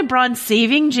Bronn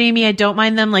saving Jaime. I don't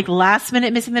mind them, like, last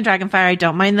minute missing the Dragonfire. I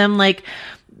don't mind them, like,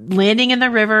 landing in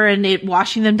the river and it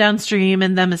washing them downstream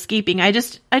and them escaping. I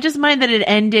just mind that it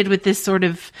ended with this sort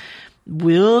of,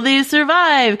 will they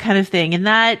survive kind of thing. And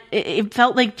that it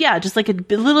felt like, yeah, just like a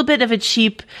little bit of a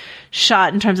cheap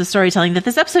shot in terms of storytelling that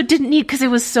this episode didn't need, because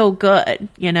it was so good,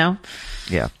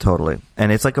 Yeah, totally.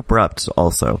 And it's, like, abrupt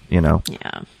also, Yeah.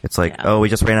 It's like, oh, we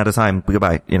just ran out of time.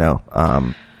 Goodbye,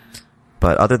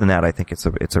 But other than that, I think it's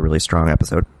a really strong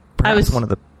episode. Perhaps one of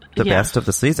the best of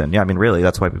the season. Yeah, I mean, really,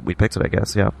 that's why we picked it, I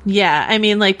guess. Yeah. Yeah, I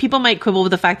mean, like, people might quibble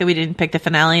with the fact that we didn't pick the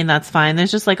finale, and that's fine.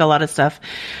 There's just, like, a lot of stuff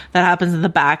that happens in the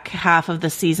back half of the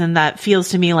season that feels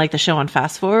to me like the show on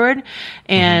fast forward.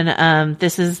 And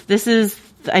this is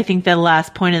I think the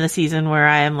last point of the season where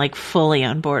I am, like, fully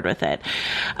on board with it.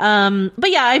 But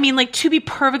yeah, I mean, like, to be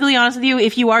perfectly honest with you,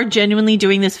 if you are genuinely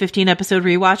doing this 15 episode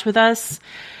rewatch with us,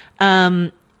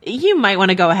 you might want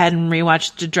to go ahead and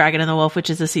rewatch The Dragon and the Wolf,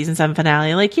 which is the season 7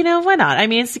 finale. Like, why not? I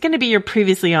mean, it's going to be your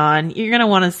previously on. You're going to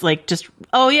want to, like, just,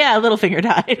 oh yeah, Littlefinger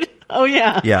died. Oh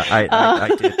yeah. Yeah, I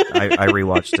did. I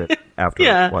rewatched it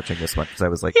after watching this one, because I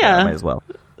was like, yeah, I might as well.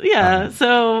 Yeah.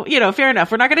 So, fair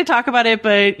enough. We're not going to talk about it,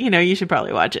 but, you should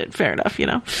probably watch it. Fair enough,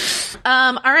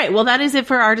 all right. Well, that is it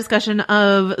for our discussion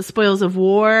of Spoils of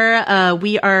War.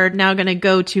 We are now going to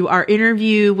go to our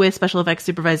interview with special effects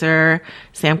supervisor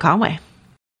Sam Conway.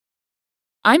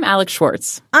 I'm Alex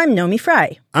Schwartz. I'm Nomi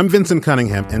Fry. I'm Vincent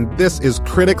Cunningham, and this is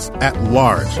Critics at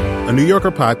Large, a New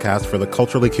Yorker podcast for the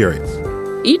culturally curious.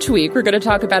 Each week, we're going to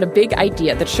talk about a big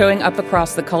idea that's showing up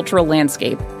across the cultural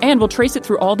landscape, and we'll trace it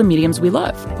through all the mediums we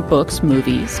love. Books,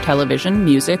 movies, television,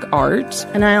 music, art.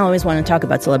 And I always want to talk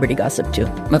about celebrity gossip, too.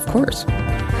 Of course.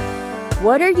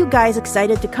 What are you guys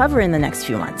excited to cover in the next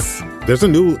few months? There's a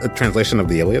new translation of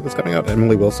the Iliad that's coming out,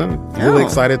 Emily Wilson. Really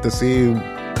excited to see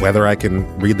whether I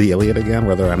can read the Iliad again,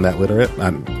 whether I'm that literate.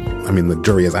 I mean, the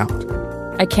jury is out.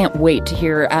 I can't wait to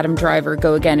hear Adam Driver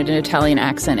go again in an Italian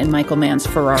accent in Michael Mann's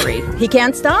Ferrari. He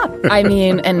can't stop. I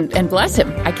mean, and bless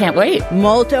him. I can't wait.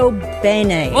 Molto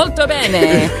bene. Molto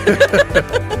bene.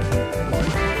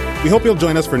 We hope you'll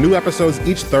join us for new episodes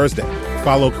each Thursday.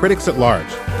 Follow Critics at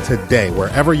Large today,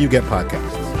 wherever you get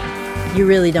podcasts. You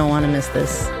really don't want to miss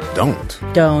this. Don't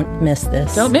miss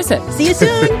this. Don't miss it. See you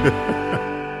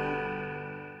soon.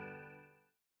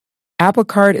 Apple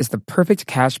Card is the perfect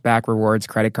cash back rewards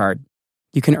credit card.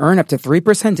 You can earn up to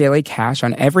 3% daily cash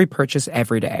on every purchase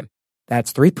every day.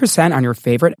 That's 3% on your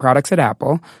favorite products at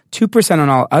Apple, 2% on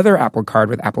all other Apple Card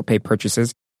with Apple Pay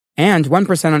purchases, and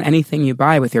 1% on anything you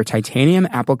buy with your titanium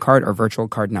Apple Card or virtual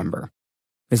card number.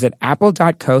 Visit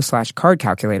apple.co/card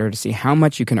calculator to see how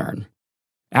much you can earn.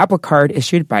 Apple Card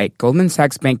issued by Goldman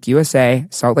Sachs Bank USA,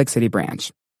 Salt Lake City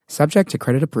branch. Subject to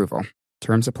credit approval.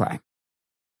 Terms apply.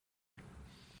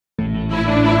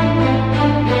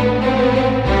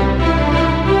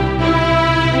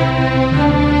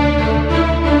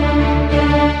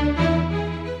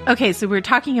 Okay, so we're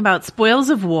talking about Spoils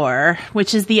of War,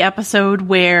 which is the episode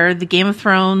where the Game of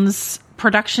Thrones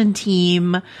production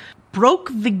team broke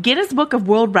the Guinness Book of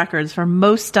World Records for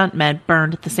most stuntmen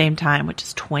burned at the same time, which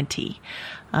is 20.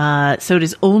 So it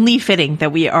is only fitting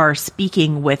that we are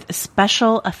speaking with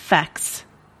special effects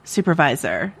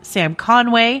supervisor, Sam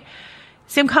Conway.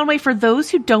 Sam Conway, for those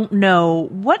who don't know,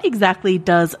 what exactly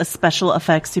does a special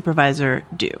effects supervisor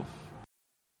do?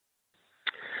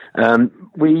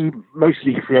 We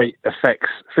mostly create effects,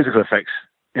 physical effects,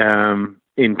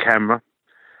 in camera.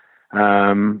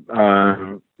 In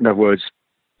other words,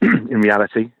 in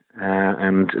reality.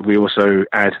 And we also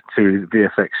add to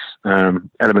VFX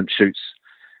element shoots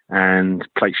and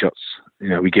plate shots. You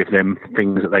know, we give them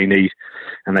things that they need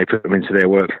and they put them into their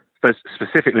work. But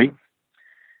specifically,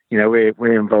 you know,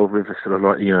 we're involved with sort of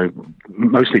like, you know,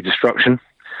 mostly destruction.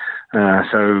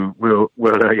 So we'll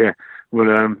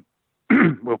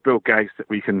build gags that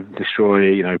we can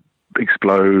destroy, you know,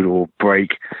 explode or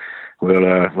break.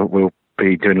 We'll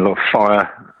be doing a lot of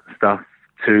fire stuff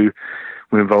too.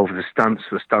 We're involved with the stunts,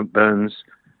 the stunt burns.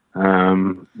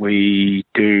 We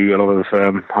do a lot of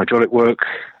hydraulic work,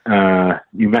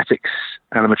 pneumatics,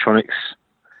 animatronics.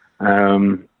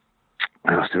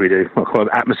 What else do we do?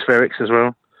 Atmospherics as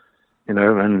well. You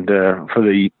know, and for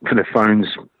the phones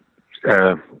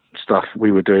stuff,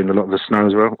 we were doing a lot of the snow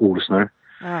as well, all the snow.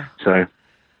 So,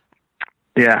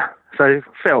 yeah, so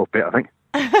fair bit, I think.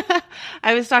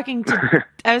 I was talking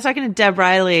to Deb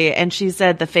Riley, and she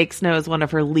said the fake snow is one of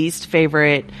her least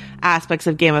favorite aspects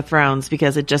of Game of Thrones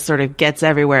because it just sort of gets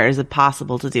everywhere. Is it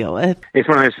possible to deal with? It's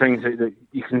one of those things that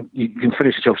you can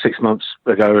finish a job 6 months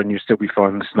ago and you'll still be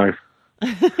finding the snow.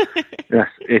 Yes,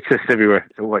 it's just everywhere.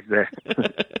 It's always there.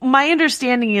 My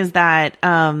understanding is that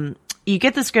you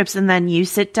get the scripts and then you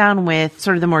sit down with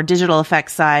sort of the more digital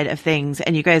effects side of things,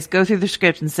 and you guys go through the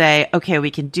script and say, okay,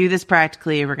 we can do this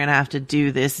practically, we're going to have to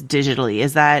do this digitally.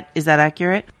 Is that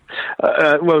accurate?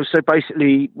 Well, so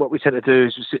basically what we tend to do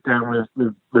is we sit down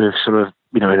with sort of,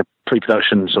 you know, in a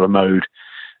pre-production sort of mode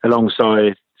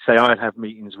alongside, say I'd have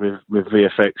meetings with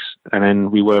VFX, and then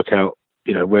we work out,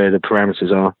 you know, where the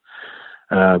parameters are,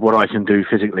 what I can do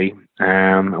physically,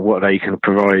 and what they can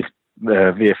provide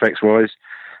VFX wise.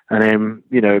 And then,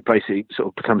 you know, basically sort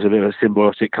of becomes a bit of a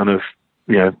symbiotic kind of,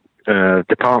 you know,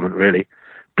 department, really.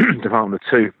 Department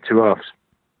of two halves.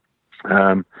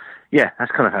 Yeah,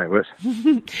 that's kind of how it works.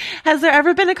 Has there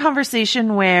ever been a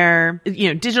conversation where, you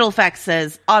know, digital effects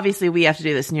says, obviously we have to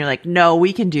do this, and you're like, no,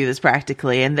 we can do this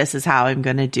practically, and this is how I'm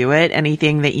going to do it?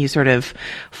 Anything that you sort of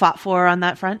fought for on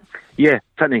that front? Yeah,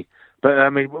 plenty. But, I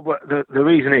mean, what the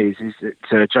reason is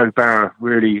that Joe Barra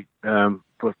really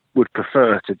would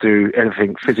prefer to do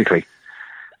anything physically.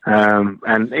 And,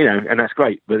 you know, and that's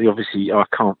great, but obviously I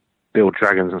can't build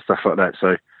dragons and stuff like that,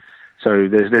 so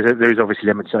there is obviously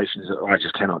limitations that I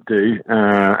just cannot do.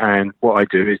 And what I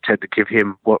do is tend to give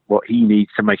him what he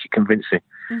needs to make it convincing.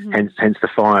 Mm-hmm. Hence the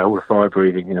fire, all the fire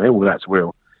breathing, you know, all that's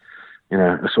will. You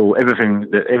know, that's all.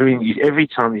 Every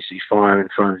time you see fire in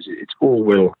Thrones, it's all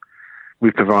will.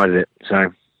 We provided it,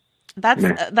 so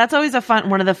that's always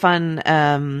one of the fun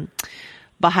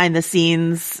behind the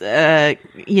scenes,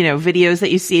 videos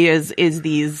that you see is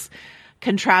these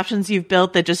contraptions you've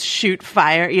built that just shoot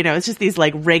fire. It's just these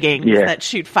like riggings that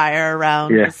shoot fire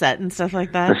around the set and stuff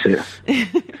like that. That's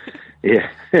it. Yeah.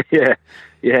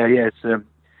 It's,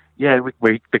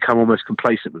 we become almost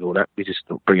complacent with all that. We just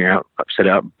bring it out, set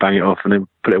it up, bang it off, and then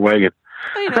put it away again.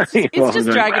 It's just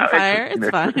dragon fire. It's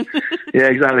fine. Yeah,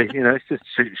 exactly. It's just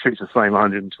shoots a flame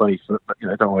 120 foot, but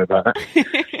don't worry about that.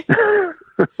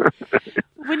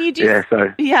 When you do,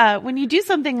 when you do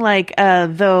something like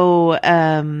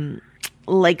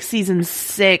like season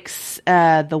 6,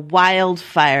 the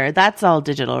Wildfire, that's all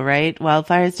digital, right?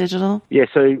 Wildfire is digital. Yeah.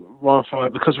 So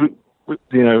Wildfire, because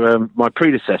my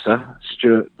predecessor,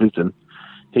 Stuart Liston,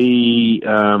 he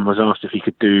was asked if he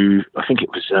could do, I think it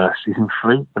was season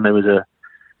 3, when there was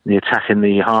the attack in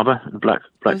the harbour, the Black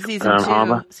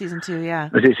Harbour. Season 2, yeah.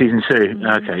 Was it season 2? Mm-hmm.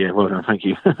 Okay, yeah, well done, thank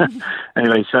you.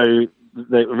 Anyway, so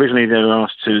originally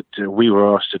we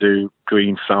were asked to do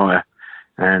Green Fire,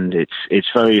 and it's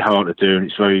very hard to do, and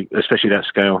it's very, especially that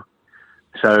scale.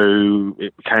 So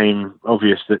it became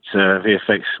obvious that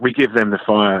VFX, we give them the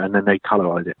fire and then they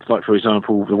colorise it. Like, for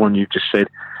example, the one you just said,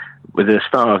 with the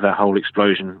start of that whole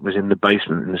explosion was in the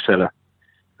basement, in the cellar.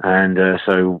 And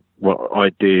so what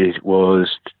I did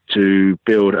was to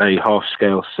build a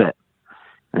half-scale set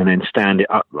and then stand it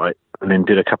upright and then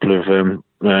did a couple of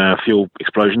fuel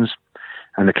explosions.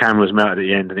 And the camera's mounted at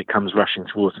the end and it comes rushing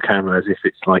towards the camera as if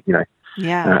it's like,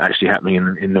 actually happening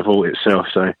in the vault itself.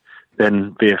 So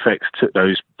then VFX took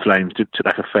those flames, took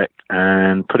that effect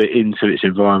and put it into its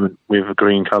environment with a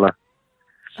green colour.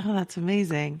 Oh, that's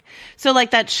amazing. So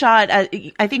like that shot, I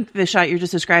think the shot you're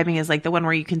just describing is like the one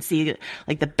where you can see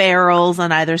like the barrels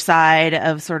on either side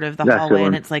of sort of the hallway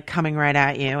and it's like coming right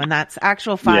at you. And that's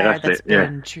actual fire that's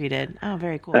been treated. Oh,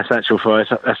 very cool. That's actual fire.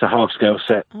 That's a half scale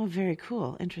set. Oh, very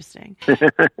cool. Interesting.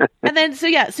 And then, so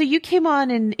you came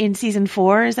on in season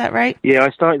 4, is that right? Yeah, I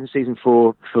started in season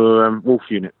 4 for Wolf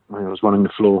Unit. I was running the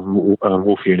floor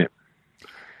Wolf Unit.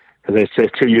 There's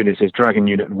 2 units, there's Dragon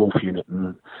Unit and Wolf Unit,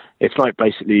 and it's like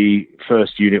basically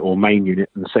first unit or main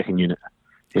unit and the second unit.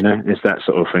 It's that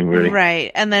sort of thing, really.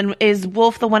 Right. And then is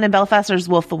Wolf the one in Belfast, or is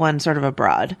Wolf the one sort of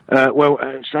abroad?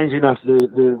 Strangely enough,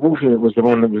 the Wolf Unit was the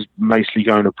one that was mostly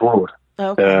going abroad.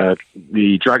 Okay.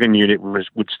 The Dragon Unit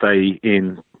would stay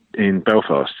in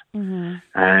Belfast, mm-hmm.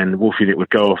 and the Wolf Unit would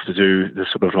go off to do the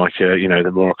sort of like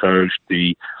the Morocco,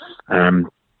 the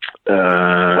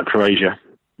Croatia.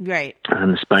 Right.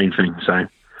 And the Spain thing.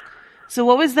 So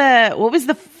what was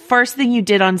the first thing you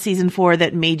did on season 4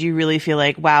 that made you really feel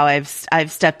like, wow, I've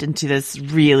stepped into this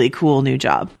really cool new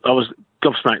job? I was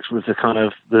gobsmacked with the kind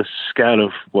of the scale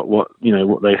of what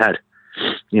they had.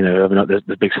 Like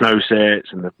the big snow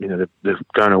sets and the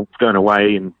going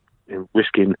away and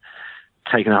risking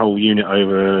taking a whole unit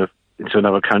over into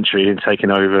another country and taking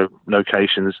over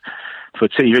locations for a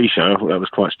TV show. I thought that was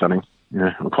quite stunning.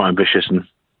 Quite ambitious and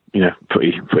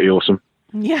pretty awesome.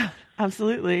 Yeah,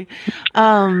 absolutely.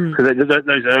 Because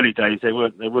those early days, there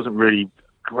wasn't really a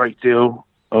great deal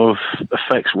of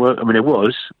effects work. I mean, it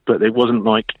was, but it wasn't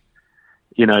like,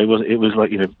 it was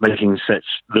like, making sets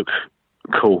look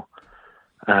cool.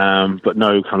 But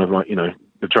no kind of like,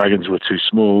 the dragons were too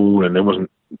small and there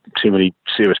wasn't too many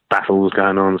serious battles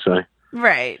going on. So.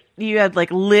 Right. You had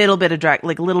like a little bit of dragon,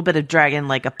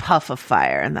 like a puff of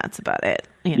fire, and that's about it.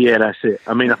 Yeah, that's it.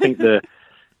 I mean, I think it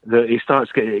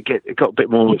got a bit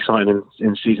more exciting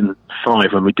in season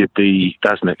 5 when we did the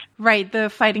Dasnik. Right, the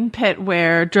fighting pit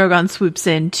where Drogon swoops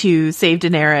in to save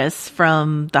Daenerys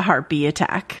from the Harpy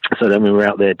attack. So then we were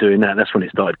out there doing that. That's when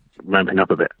it started ramping up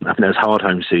a bit. I think that was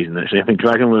Hardhome season, actually. I think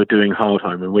Dragon were doing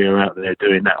Hardhome and we were out there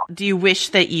doing that. Do you wish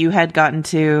that you had gotten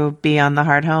to be on the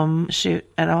Hardhome shoot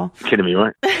at all? Kidding me,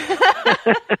 right?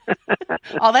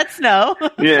 All that snow.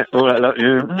 Yeah, all that.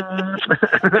 Yeah.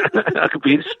 I could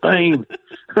be in Spain.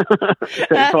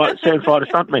 Setting fire to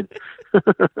stuntmen.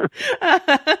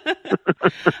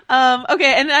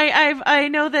 Okay, and I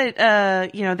know that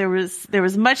there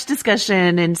was much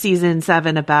discussion in season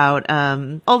 7 about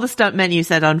all the stuntmen you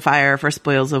set on fire for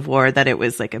Spoils of War, that it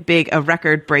was like a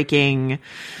record breaking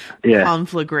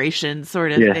conflagration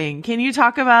sort of thing. Can you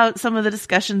talk about some of the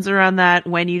discussions around that,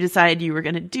 when you decided you were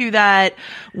going to do that,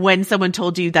 when someone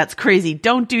told you that's crazy,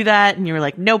 don't do that, and you were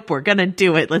like, nope, we're going to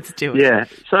do it, let's do it? Yeah,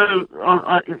 so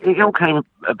it all came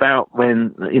about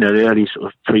when, the early sort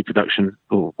of pre-production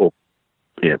or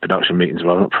production meetings,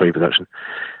 well, not pre-production,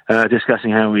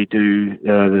 discussing how we do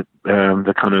the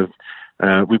kind of,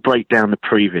 we break down the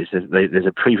previs. There's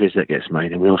a previs that gets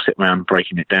made and we all sit around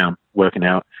breaking it down, working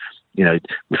out,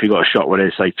 if you've got a shot where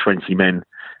there's, say, 20 men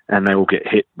and they all get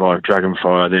hit by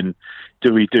dragonfire, then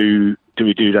do we do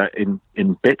we do that in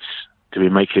bits? Do we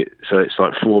make it so it's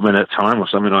like 4 minute time or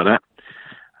something like that?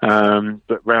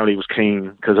 But Rowley was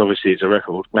keen, because obviously it's a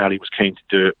record. Rowley was keen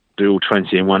to do all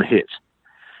 20 in one hit.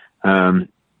 And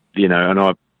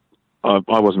I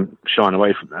wasn't shying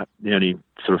away from that. The only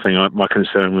sort of thing, my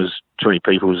concern was 20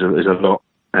 people is a lot,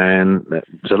 and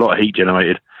there's a lot of heat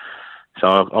generated. So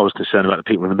I was concerned about the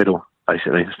people in the middle,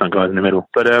 basically, the stunt guys in the middle.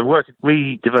 But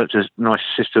we developed a nice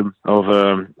system of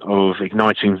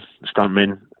igniting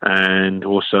stuntmen, and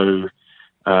also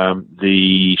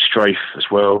the strafe as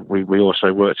well. We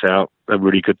also worked out a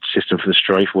really good system for the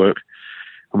strafe work.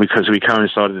 And because we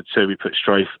coincided the two, we put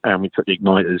strafe and we put the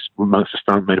igniters amongst the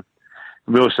stuntmen.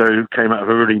 We also came out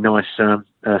with a really nice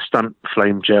stunt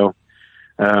flame gel,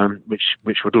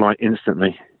 which would light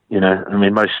instantly.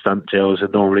 Most stunt gels are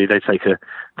normally, they take a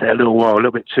little while, a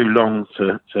little bit too long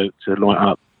to light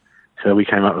up. So we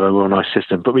came up with a real nice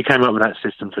system. But we came up with that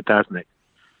system for Dasnik,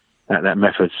 that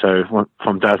method. So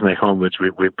from Dasnik onwards,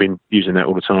 we've been using that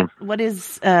all the time. What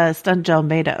is stunt gel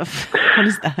made of? What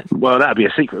is that? Well, that'd be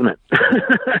a secret, wouldn't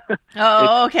it?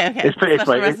 Oh, okay.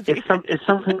 It's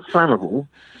something flammable,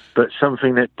 but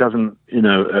something that doesn't,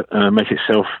 make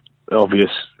itself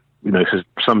obvious. Because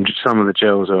some of the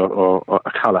gels are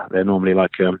a colour. They're normally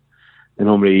they're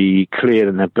normally clear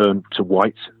and they're burned to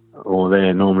white, or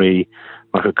they're normally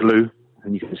like a glue,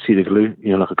 and you can see the glue,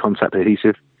 like a contact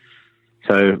adhesive.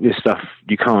 So this stuff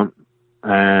you can't,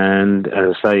 and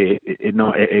as I say,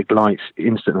 it lights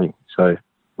instantly. So,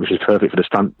 which is perfect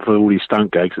for all these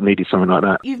stunt gigs that needed something like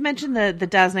that. You've mentioned the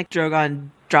Dasnik Drogon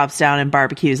drops down and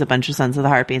barbecues a bunch of Sons of the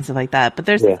Harpy and stuff like that. But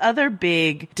there's this other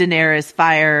big Daenerys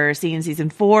fire scene in season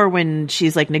 4 when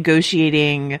she's like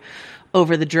negotiating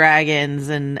over the dragons,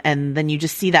 and then you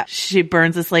just see that she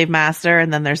burns the slave master,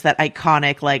 and then there's that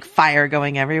iconic like fire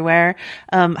going everywhere.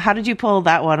 How did you pull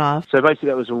that one off? So basically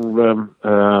that was all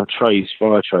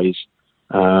fire trays.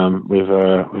 With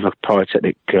a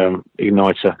pyrotechnic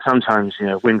igniter. Sometimes,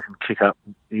 wind can kick up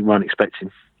you weren't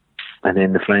expecting, and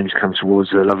then the flames come towards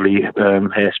the lovely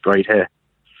hairsprayed hair.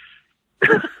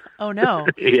 Oh no!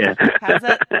 Yeah.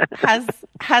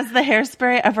 Has the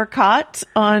hairspray ever caught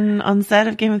on set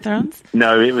of Game of Thrones?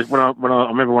 No, it was when I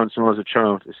remember once when I was a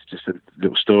child. It's just a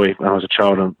little story. When I was a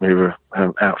child, and we were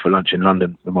out for lunch in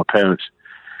London with my parents.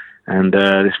 And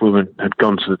this woman had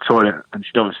gone to the toilet, and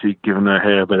she'd obviously given her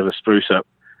hair a bit of a spruce up.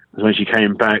 And when she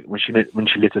came back, when she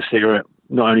lit a cigarette,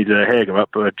 not only did her hair go up,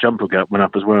 but her jumper went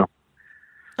up as well.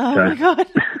 Oh my god!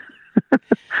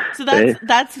 So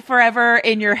that's forever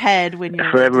in your head when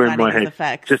you're forever in my head.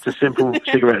 Effects. Just a simple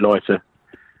cigarette lighter.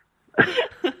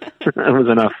 That was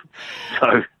enough.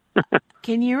 So,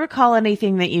 can you recall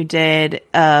anything that you did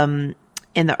in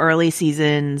the early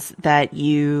seasons that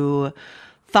you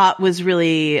thought was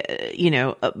really,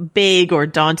 big or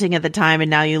daunting at the time, and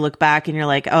now you look back and you're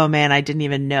like, oh man, I didn't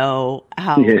even know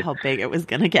how big it was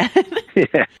going to get?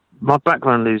 Yeah, my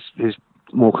background is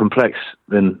more complex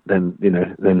than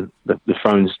the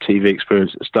phone's TV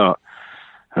experience at the start.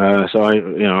 So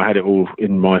I had it all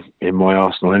in my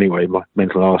arsenal anyway, my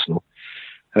mental arsenal.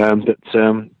 But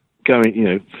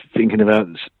going, thinking about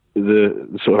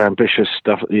the sort of ambitious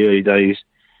stuff at the early days.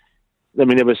 I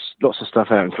mean, there was lots of stuff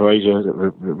out in Croatia that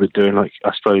we're doing, like,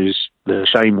 I suppose, the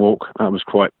Shame Walk. That was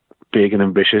quite big and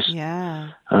ambitious. Yeah.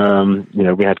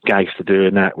 We had gags to do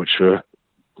in that, which were,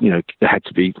 they had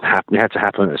to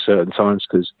happen at certain times,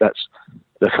 because that's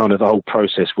the kind of the whole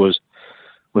process was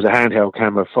a handheld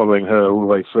camera following her all the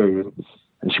way through.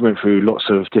 And she went through lots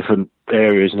of different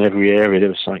areas, and every area there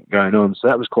was something going on. So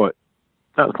that was quite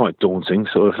daunting,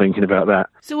 sort of thinking about that.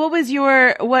 So what was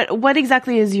what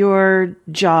exactly is your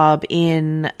job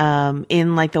in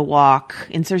like the walk,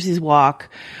 in Cersei's walk?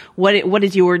 What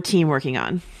is your team working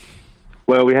on?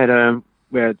 Well, you have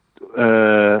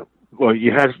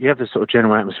the sort of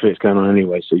general atmosphere that's going on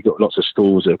anyway. So you've got lots of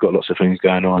stalls that have got lots of things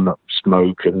going on, like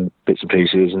smoke and bits and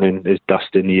pieces, and then there's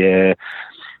dust in the air.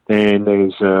 Then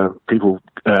there's people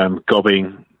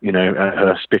gobbing, at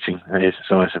her, spitting. That is,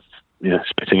 so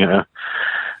spitting at her.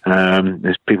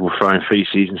 There's people throwing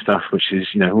feces and stuff, which is,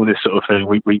 all this sort of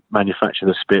thing. We manufacture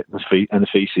the spit and the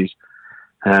feces,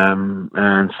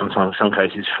 and sometimes, some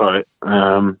cases, throw it.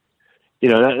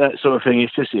 That sort of thing.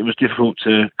 It was difficult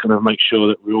to kind of make sure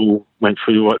that we all went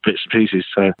through the right bits and pieces.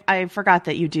 So I forgot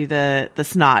that you do the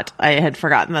snot. I had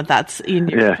forgotten that's in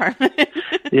your department.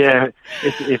 Yeah,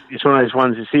 it's one of those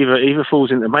ones. It's either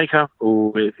falls into makeup,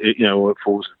 or it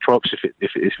falls into props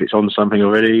if it's on something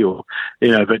already, or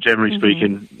But generally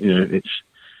speaking,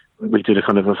 we do the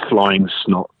kind of a flying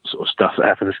snot sort of stuff that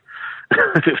happens.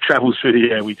 If it travels through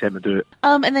the air, we tend to do it.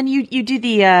 And then you do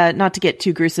the, not to get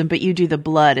too gruesome, but you do the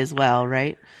blood as well,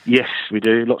 right? Yes, we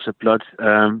do. Lots of blood.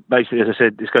 Basically, as I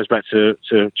said, this goes back to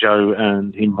Joe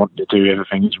and him wanting to do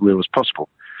everything as real as possible.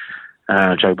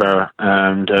 Joe Barra.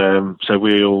 And so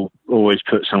we'll always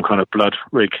put some kind of blood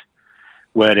rig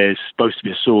where there's supposed to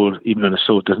be a sword, even though the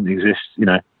sword doesn't exist.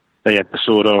 They have the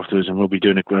sword afterwards, and we'll be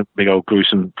doing a big old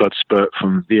gruesome blood spurt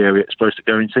from the area it's supposed to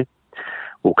go into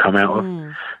or come out of.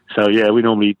 So yeah, we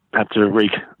normally have to rig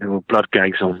little blood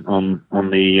gags on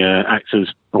the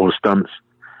actors or the stunts,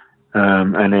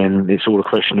 and then it's all a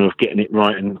question of getting it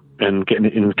right and getting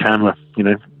it in the camera.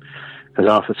 Because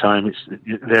half the time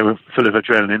they're full of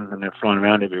adrenaline and they're flying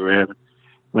around everywhere.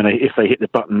 If they hit the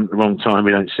button at the wrong time,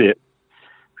 we don't see it.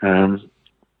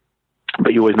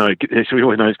 But you always know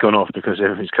it's gone off because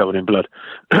everything's covered in blood.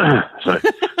 So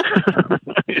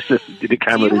the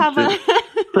camera.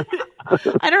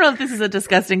 I don't know if this is a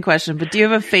disgusting question, but do you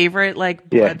have a favorite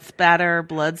blood spatter,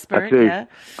 blood spurt? I do. Yeah?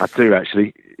 I do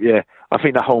actually. Yeah, I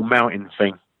think the whole mountain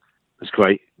thing was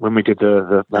great when we did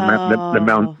the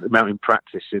mountain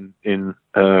practice in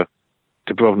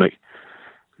Dubrovnik,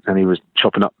 and he was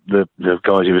chopping up the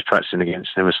guys he was practicing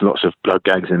against. There was lots of blood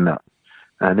gags in that.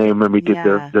 And then when we did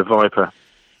the Viper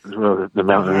as well, the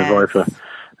mountain of the Viper,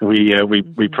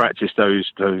 we practiced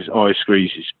those eye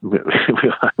squeezes. We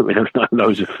had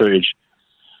loads of footage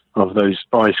of those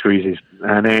eye squeezes,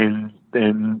 and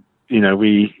then there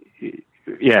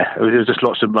was just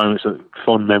lots of moments of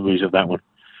fond memories of that one.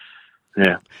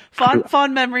 Yeah.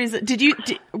 Fond memories.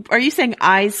 Are you saying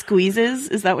eye squeezes?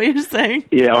 Is that what you're saying?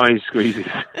 Yeah, eye squeezes.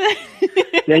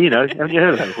 Yeah, haven't you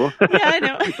heard of that before? Yeah, I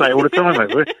know. You say it all the time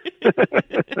over it.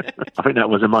 I think that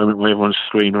was a moment where everyone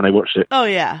screamed when they watched it. Oh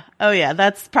yeah.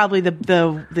 That's probably the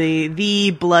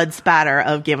blood spatter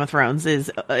of Game of Thrones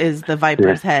is the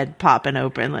Viper's head popping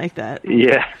open like that.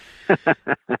 Yeah.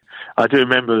 I do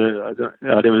remember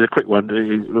there was a quick one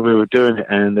when we were doing it,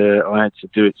 and I had to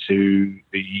do it to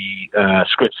the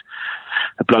script,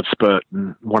 a blood spurt,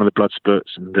 and one of the blood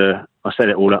spurts, and I set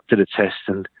it all up, did a test,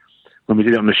 and when we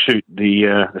did it on the shoot,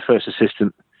 the first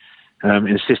assistant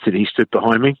insisted he stood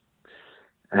behind me,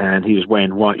 and he was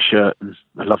wearing a white shirt and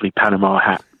a lovely Panama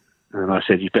hat, and I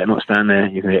said, "You better not stand there,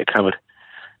 you're going to get covered."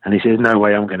 And he said, "No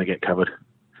way, I'm going to get covered."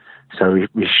 So we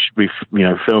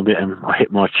filmed it, and I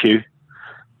hit my cue,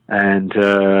 and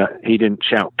he didn't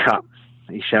shout cut,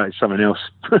 he shouted something else.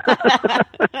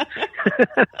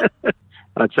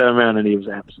 I turned around and he was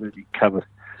absolutely covered.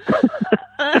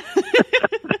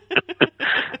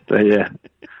 But yeah,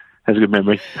 that's a good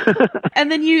memory.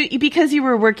 And then because you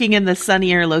were working in the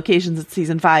sunnier locations at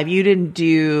season 5, you didn't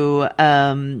do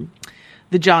the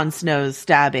Jon Snow's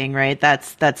stabbing, right?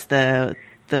 That's the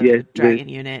Dragon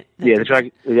unit. The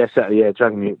Dragon.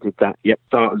 Dragon unit did that. Yep.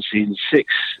 Starting season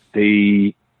 6,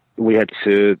 we had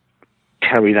to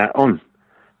carry that on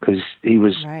because he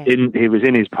was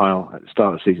in his pile at the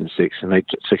start of season 6, and they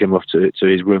took him off to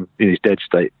his room in his dead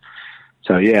state.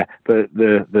 So yeah, but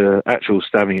the actual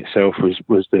stabbing itself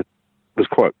was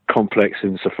quite complex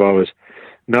insofar as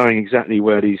knowing exactly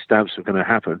where these stabs were going to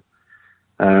happen.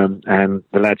 And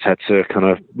the lads had to kind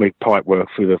of make pipe work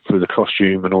through the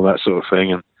costume and all that sort of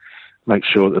thing, and make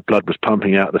sure that the blood was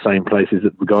pumping out the same places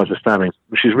that the guys were stabbing,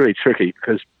 which is really tricky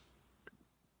because,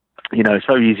 it's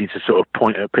so easy to sort of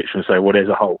point at a picture and say, well, there's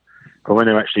a hole. But when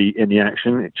they're actually in the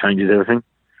action, it changes everything.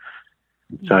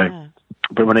 So,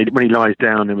 but when he lies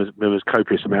down, there was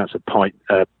copious amounts of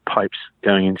pipes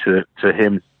going into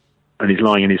him, and he's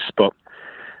lying in his spot.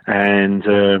 And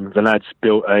the lads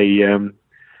built a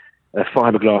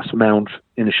fiberglass mound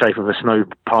in the shape of a snow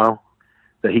pile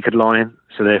that he could lie in.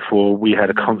 So therefore, we had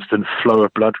a constant flow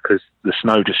of blood because the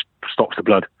snow just stops the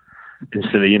blood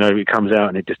instantly. It comes out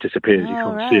and it just disappears. You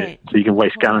can't see it. So you can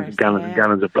waste gallons and gallons and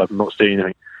gallons of blood and not see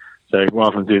anything. So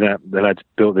rather than do that, the lads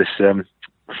built this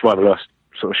fiberglass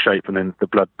sort of shape, and then the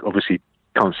blood obviously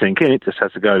can't sink in. It just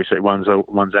has to go, so it runs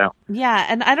out. Yeah,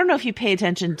 and I don't know if you pay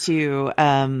attention to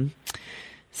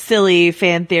silly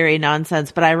fan theory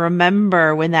nonsense, but I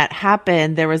remember when that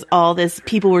happened, there was all this,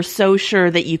 people were so sure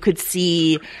that you could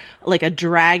see like a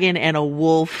dragon and a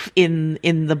wolf in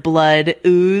the blood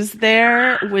ooze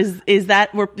there. Is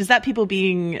that people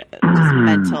being just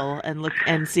mental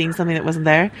and seeing something that wasn't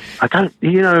there? I don't,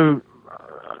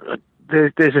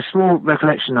 there's a small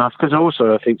recollection of, because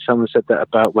also I think someone said that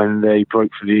about when they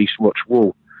broke through the Eastwatch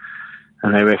wall,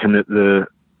 and they reckon that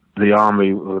the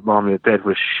army of the dead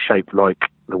was shaped like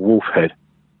the wolf head.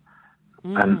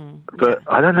 But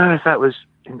I don't know if that was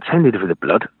intended for the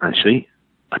blood, actually.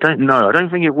 I don't know. I don't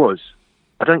think it was.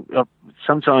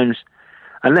 Sometimes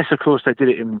Unless, of course, they did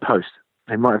it in post.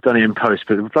 They might have done it in post,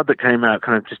 but the blood that came out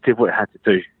kind of just did what it had to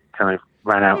do. Kind of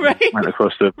ran out and went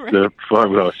across the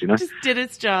fiberglass, you know? Just did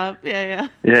its job. Yeah.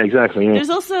 Yeah, exactly. Yeah.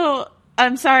 There's also,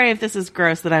 I'm sorry if this is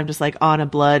gross that I'm just like on a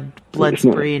blood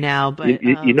spree now, but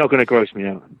you're not going to gross me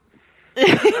out.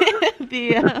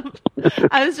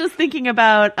 I was just thinking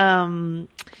about the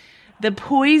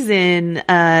poison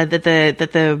that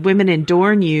the women in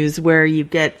Dorne use, where you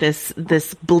get this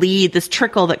bleed, this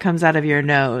trickle that comes out of your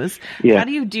nose. Yeah. How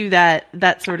do you do that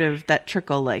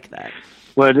trickle like that?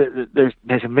 Well,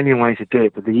 there's a million ways to do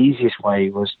it, but the easiest way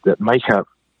was that makeup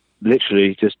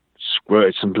literally just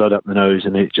squirted some blood up the nose,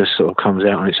 and it just sort of comes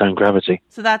out on its own gravity.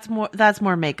 So that's more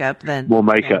makeup than more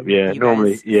makeup. Yeah,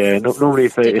 normally, normally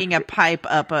if sticking a pipe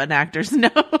up an actor's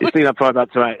nose, sticking a pipe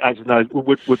up to an actor's nose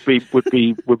would be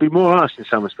more harsh in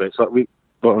some respects. Like we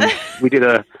did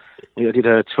a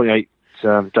 28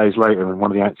 days later, and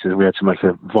one of the actors, we had to make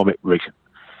a vomit rig.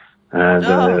 And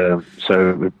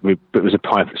so it was a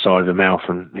pipe at the side of the mouth,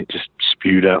 and it just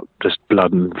spewed out just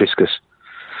blood and viscous.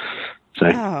 So,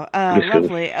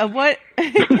 lovely. What?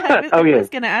 I was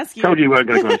going to ask you. Told you weren't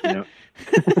going to gross me out.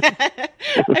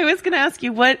 I was going to ask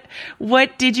you what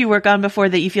did you work on before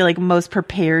that you feel like most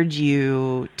prepared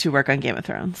you to work on Game of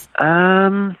Thrones?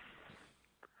 Well,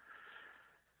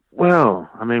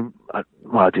 I mean, I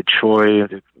did Troy. I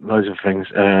did loads of things.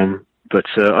 But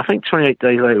I think 28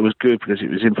 days later was good because it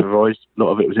was improvised. A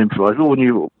lot of it was improvised. We all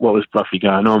knew what was roughly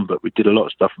going on, but we did a lot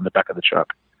of stuff from the back of the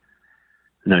truck.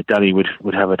 You know, Danny we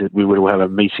would all have a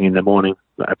meeting in the morning,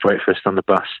 like a breakfast on the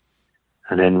bus,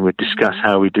 and then we'd discuss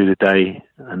how we do the day.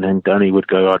 And then Danny would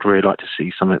go, "I'd really like to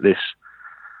see something like this,"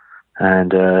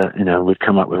 and we'd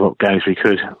come up with what games we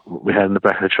had in the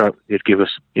back of the truck. He'd give us,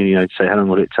 say, how long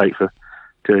would it take for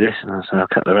do this, and I'd say, a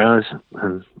couple of hours,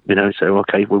 and say,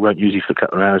 okay, we won't use you for a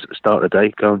couple of hours at the start of the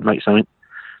day. Go and make something,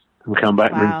 and we'll come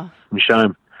back and show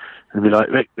him, and be like,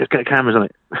 Rick, let's get cameras on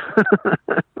it.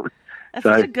 That's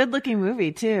such a good-looking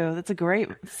movie too. That's a great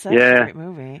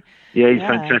movie. Yeah, he's a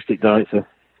fantastic director.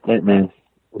 Great man.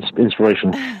 It's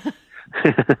inspirational.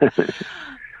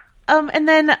 And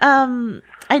then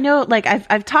I know, like,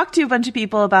 I've talked to a bunch of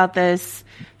people about this,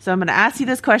 so I'm going to ask you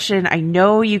this question. I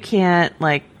know you can't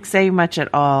say much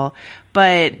at all,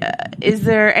 but is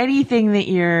there anything that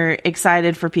you're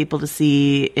excited for people to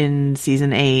see in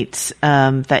season 8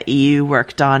 that you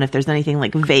worked on? If there's anything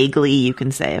vaguely you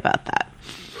can say about that.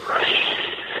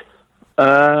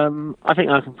 I think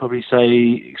I can probably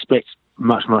say expect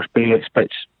much bigger,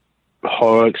 expect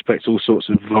horror, expect all sorts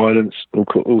of violence,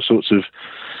 all sorts of,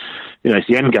 it's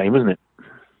the end game, isn't it?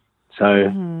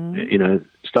 So,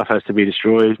 stuff has to be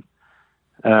destroyed.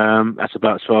 That's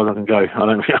about as far as I can go. I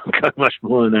don't think I can go much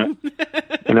more than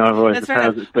that. Otherwise the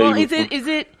powers that be. Well,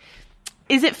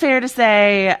 is it fair to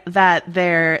say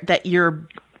that your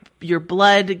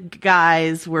blood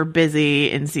guys were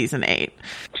busy in season 8?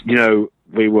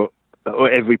 We were.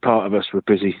 Every part of us were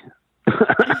busy.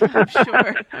 I'm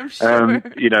sure. I'm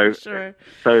sure.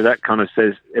 So that kind of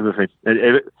says everything.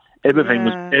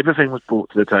 Everything was brought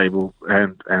to the table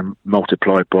and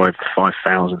multiplied by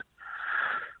 5,000.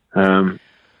 And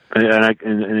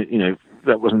that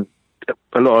wasn't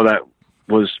a lot of that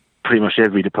was pretty much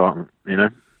every department.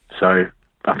 So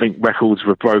I think records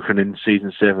were broken in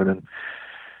season 7, and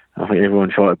I think everyone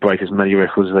tried to break as many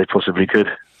records as they possibly could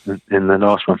in the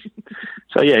last one.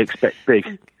 So yeah, expect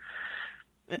big.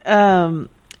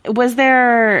 Was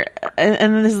there,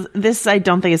 and this I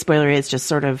don't think is spoilery, it's just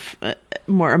sort of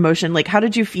more emotion. How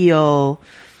did you feel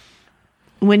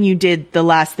when you did the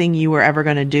last thing you were ever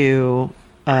going to do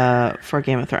for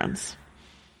Game of Thrones?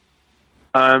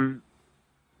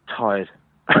 Tired.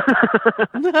 I've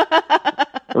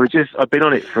been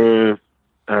on it for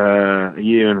a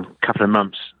year and a couple of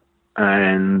months.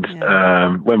 And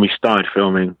when we started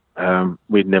filming,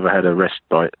 we'd never had a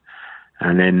respite.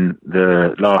 And then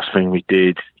the last thing we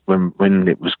did when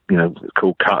it was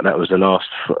called cut, that was the last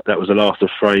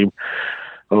frame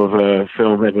of a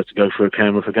film ever to go for a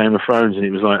camera for Game of Thrones, and it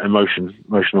was emotion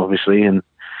obviously, and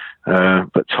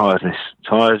but tired,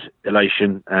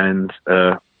 elation, and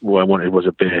what I wanted was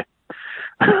a beer.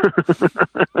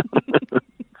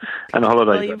 And a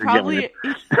holiday.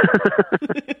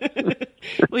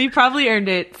 Well, you probably earned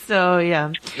it. So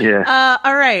yeah. Yeah.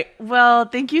 All right. Well,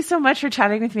 thank you so much for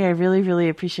chatting with me. I really, really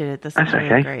appreciate it. This is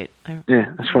really great.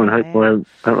 Yeah, that's fine. I hope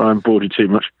I haven't bored you too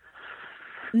much.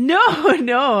 No.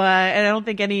 I don't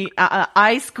think any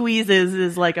eye squeezes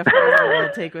is a phrase that will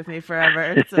take with me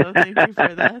forever. So thank you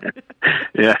for that.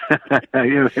 Yeah.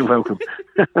 You're welcome.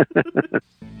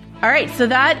 All right, so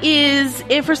that is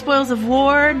it for Spoils of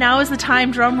War. Now is the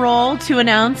time, drum roll, to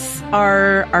announce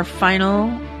our final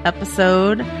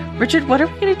episode. Richard, what are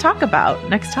we going to talk about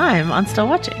next time on Still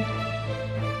Watching?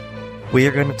 We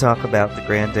are going to talk about the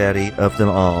granddaddy of them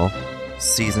all,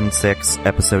 Season 6,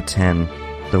 Episode 10,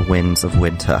 The Winds of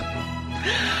Winter.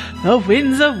 The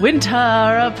winds of winter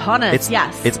are upon us.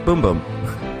 Yes. It's Boom Boom.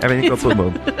 Everything go Boom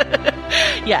Boom.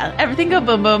 Yeah, Everything Go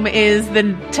Boom Boom is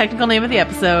the technical name of the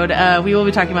episode. We will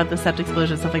be talking about the sept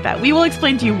explosion, stuff like that. We will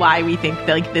explain to you why we think that,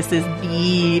 like, this is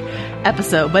the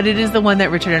episode, but it is the one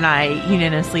that Richard and I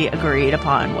unanimously agreed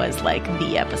upon was, like,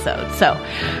 the episode. So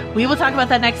we will talk about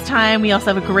that next time. We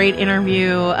also have a great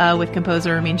interview with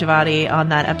composer Ramin Javadi on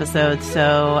that episode.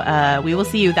 So we will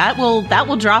see you. That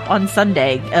will drop on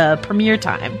Sunday, premiere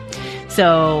time.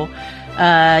 So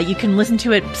you can listen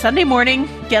to it Sunday morning,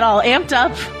 get all amped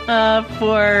up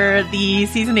for the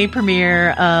Season 8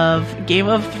 premiere of Game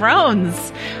of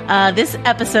Thrones. This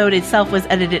episode itself was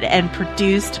edited and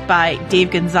produced by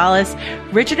Dave Gonzalez.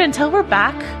 Richard, until we're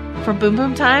back for Boom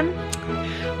Boom Time,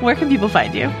 where can people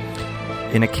find you?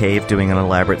 In a cave doing an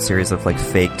elaborate series of, like,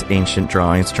 faked ancient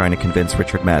drawings trying to convince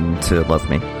Richard Madden to love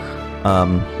me.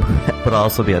 But I'll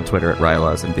also be on Twitter at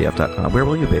Rylaws and VF.com. Where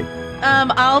will you be?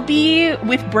 I'll be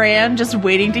with Bran, just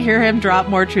waiting to hear him drop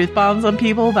more truth bombs on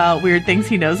people about weird things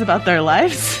he knows about their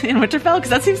lives in Winterfell, because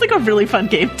that seems like a really fun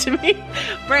game to me.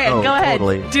 Bran, go ahead.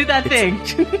 Do that thing.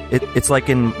 It's like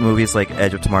in movies like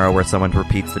Edge of Tomorrow where someone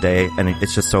repeats the day, and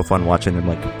it's just so fun watching them,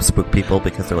 like, spook people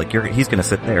because they're like, he's going to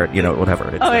sit there, you know,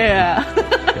 whatever.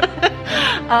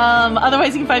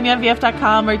 Otherwise, you can find me on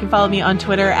VF.com, or you can follow me on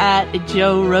Twitter at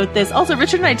Joe Wrote This. Also,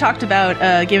 Richard and I talked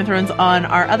about Game of Thrones on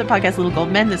our other podcast, Little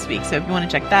Gold Men, this week. So if you want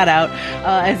to check that out,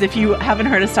 as if you haven't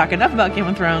heard us talk enough about Game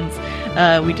of Thrones,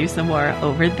 we do some more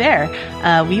over there.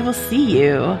 We will see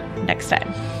you next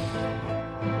time.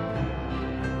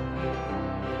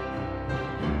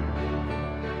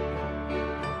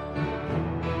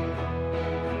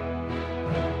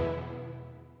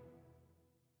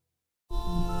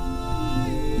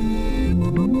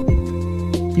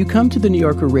 You come to the New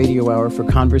Yorker Radio Hour for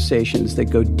conversations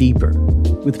that go deeper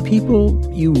with people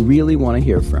you really want to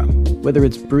hear from, whether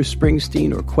it's Bruce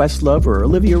Springsteen or Questlove or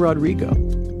Olivia Rodrigo,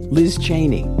 Liz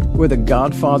Cheney, or the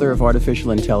godfather of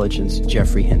artificial intelligence,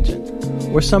 Jeffrey Hinton,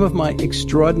 or some of my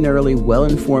extraordinarily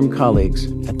well-informed colleagues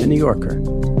at the New Yorker.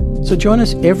 So join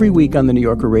us every week on the New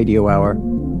Yorker Radio Hour,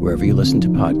 wherever you listen to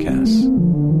podcasts.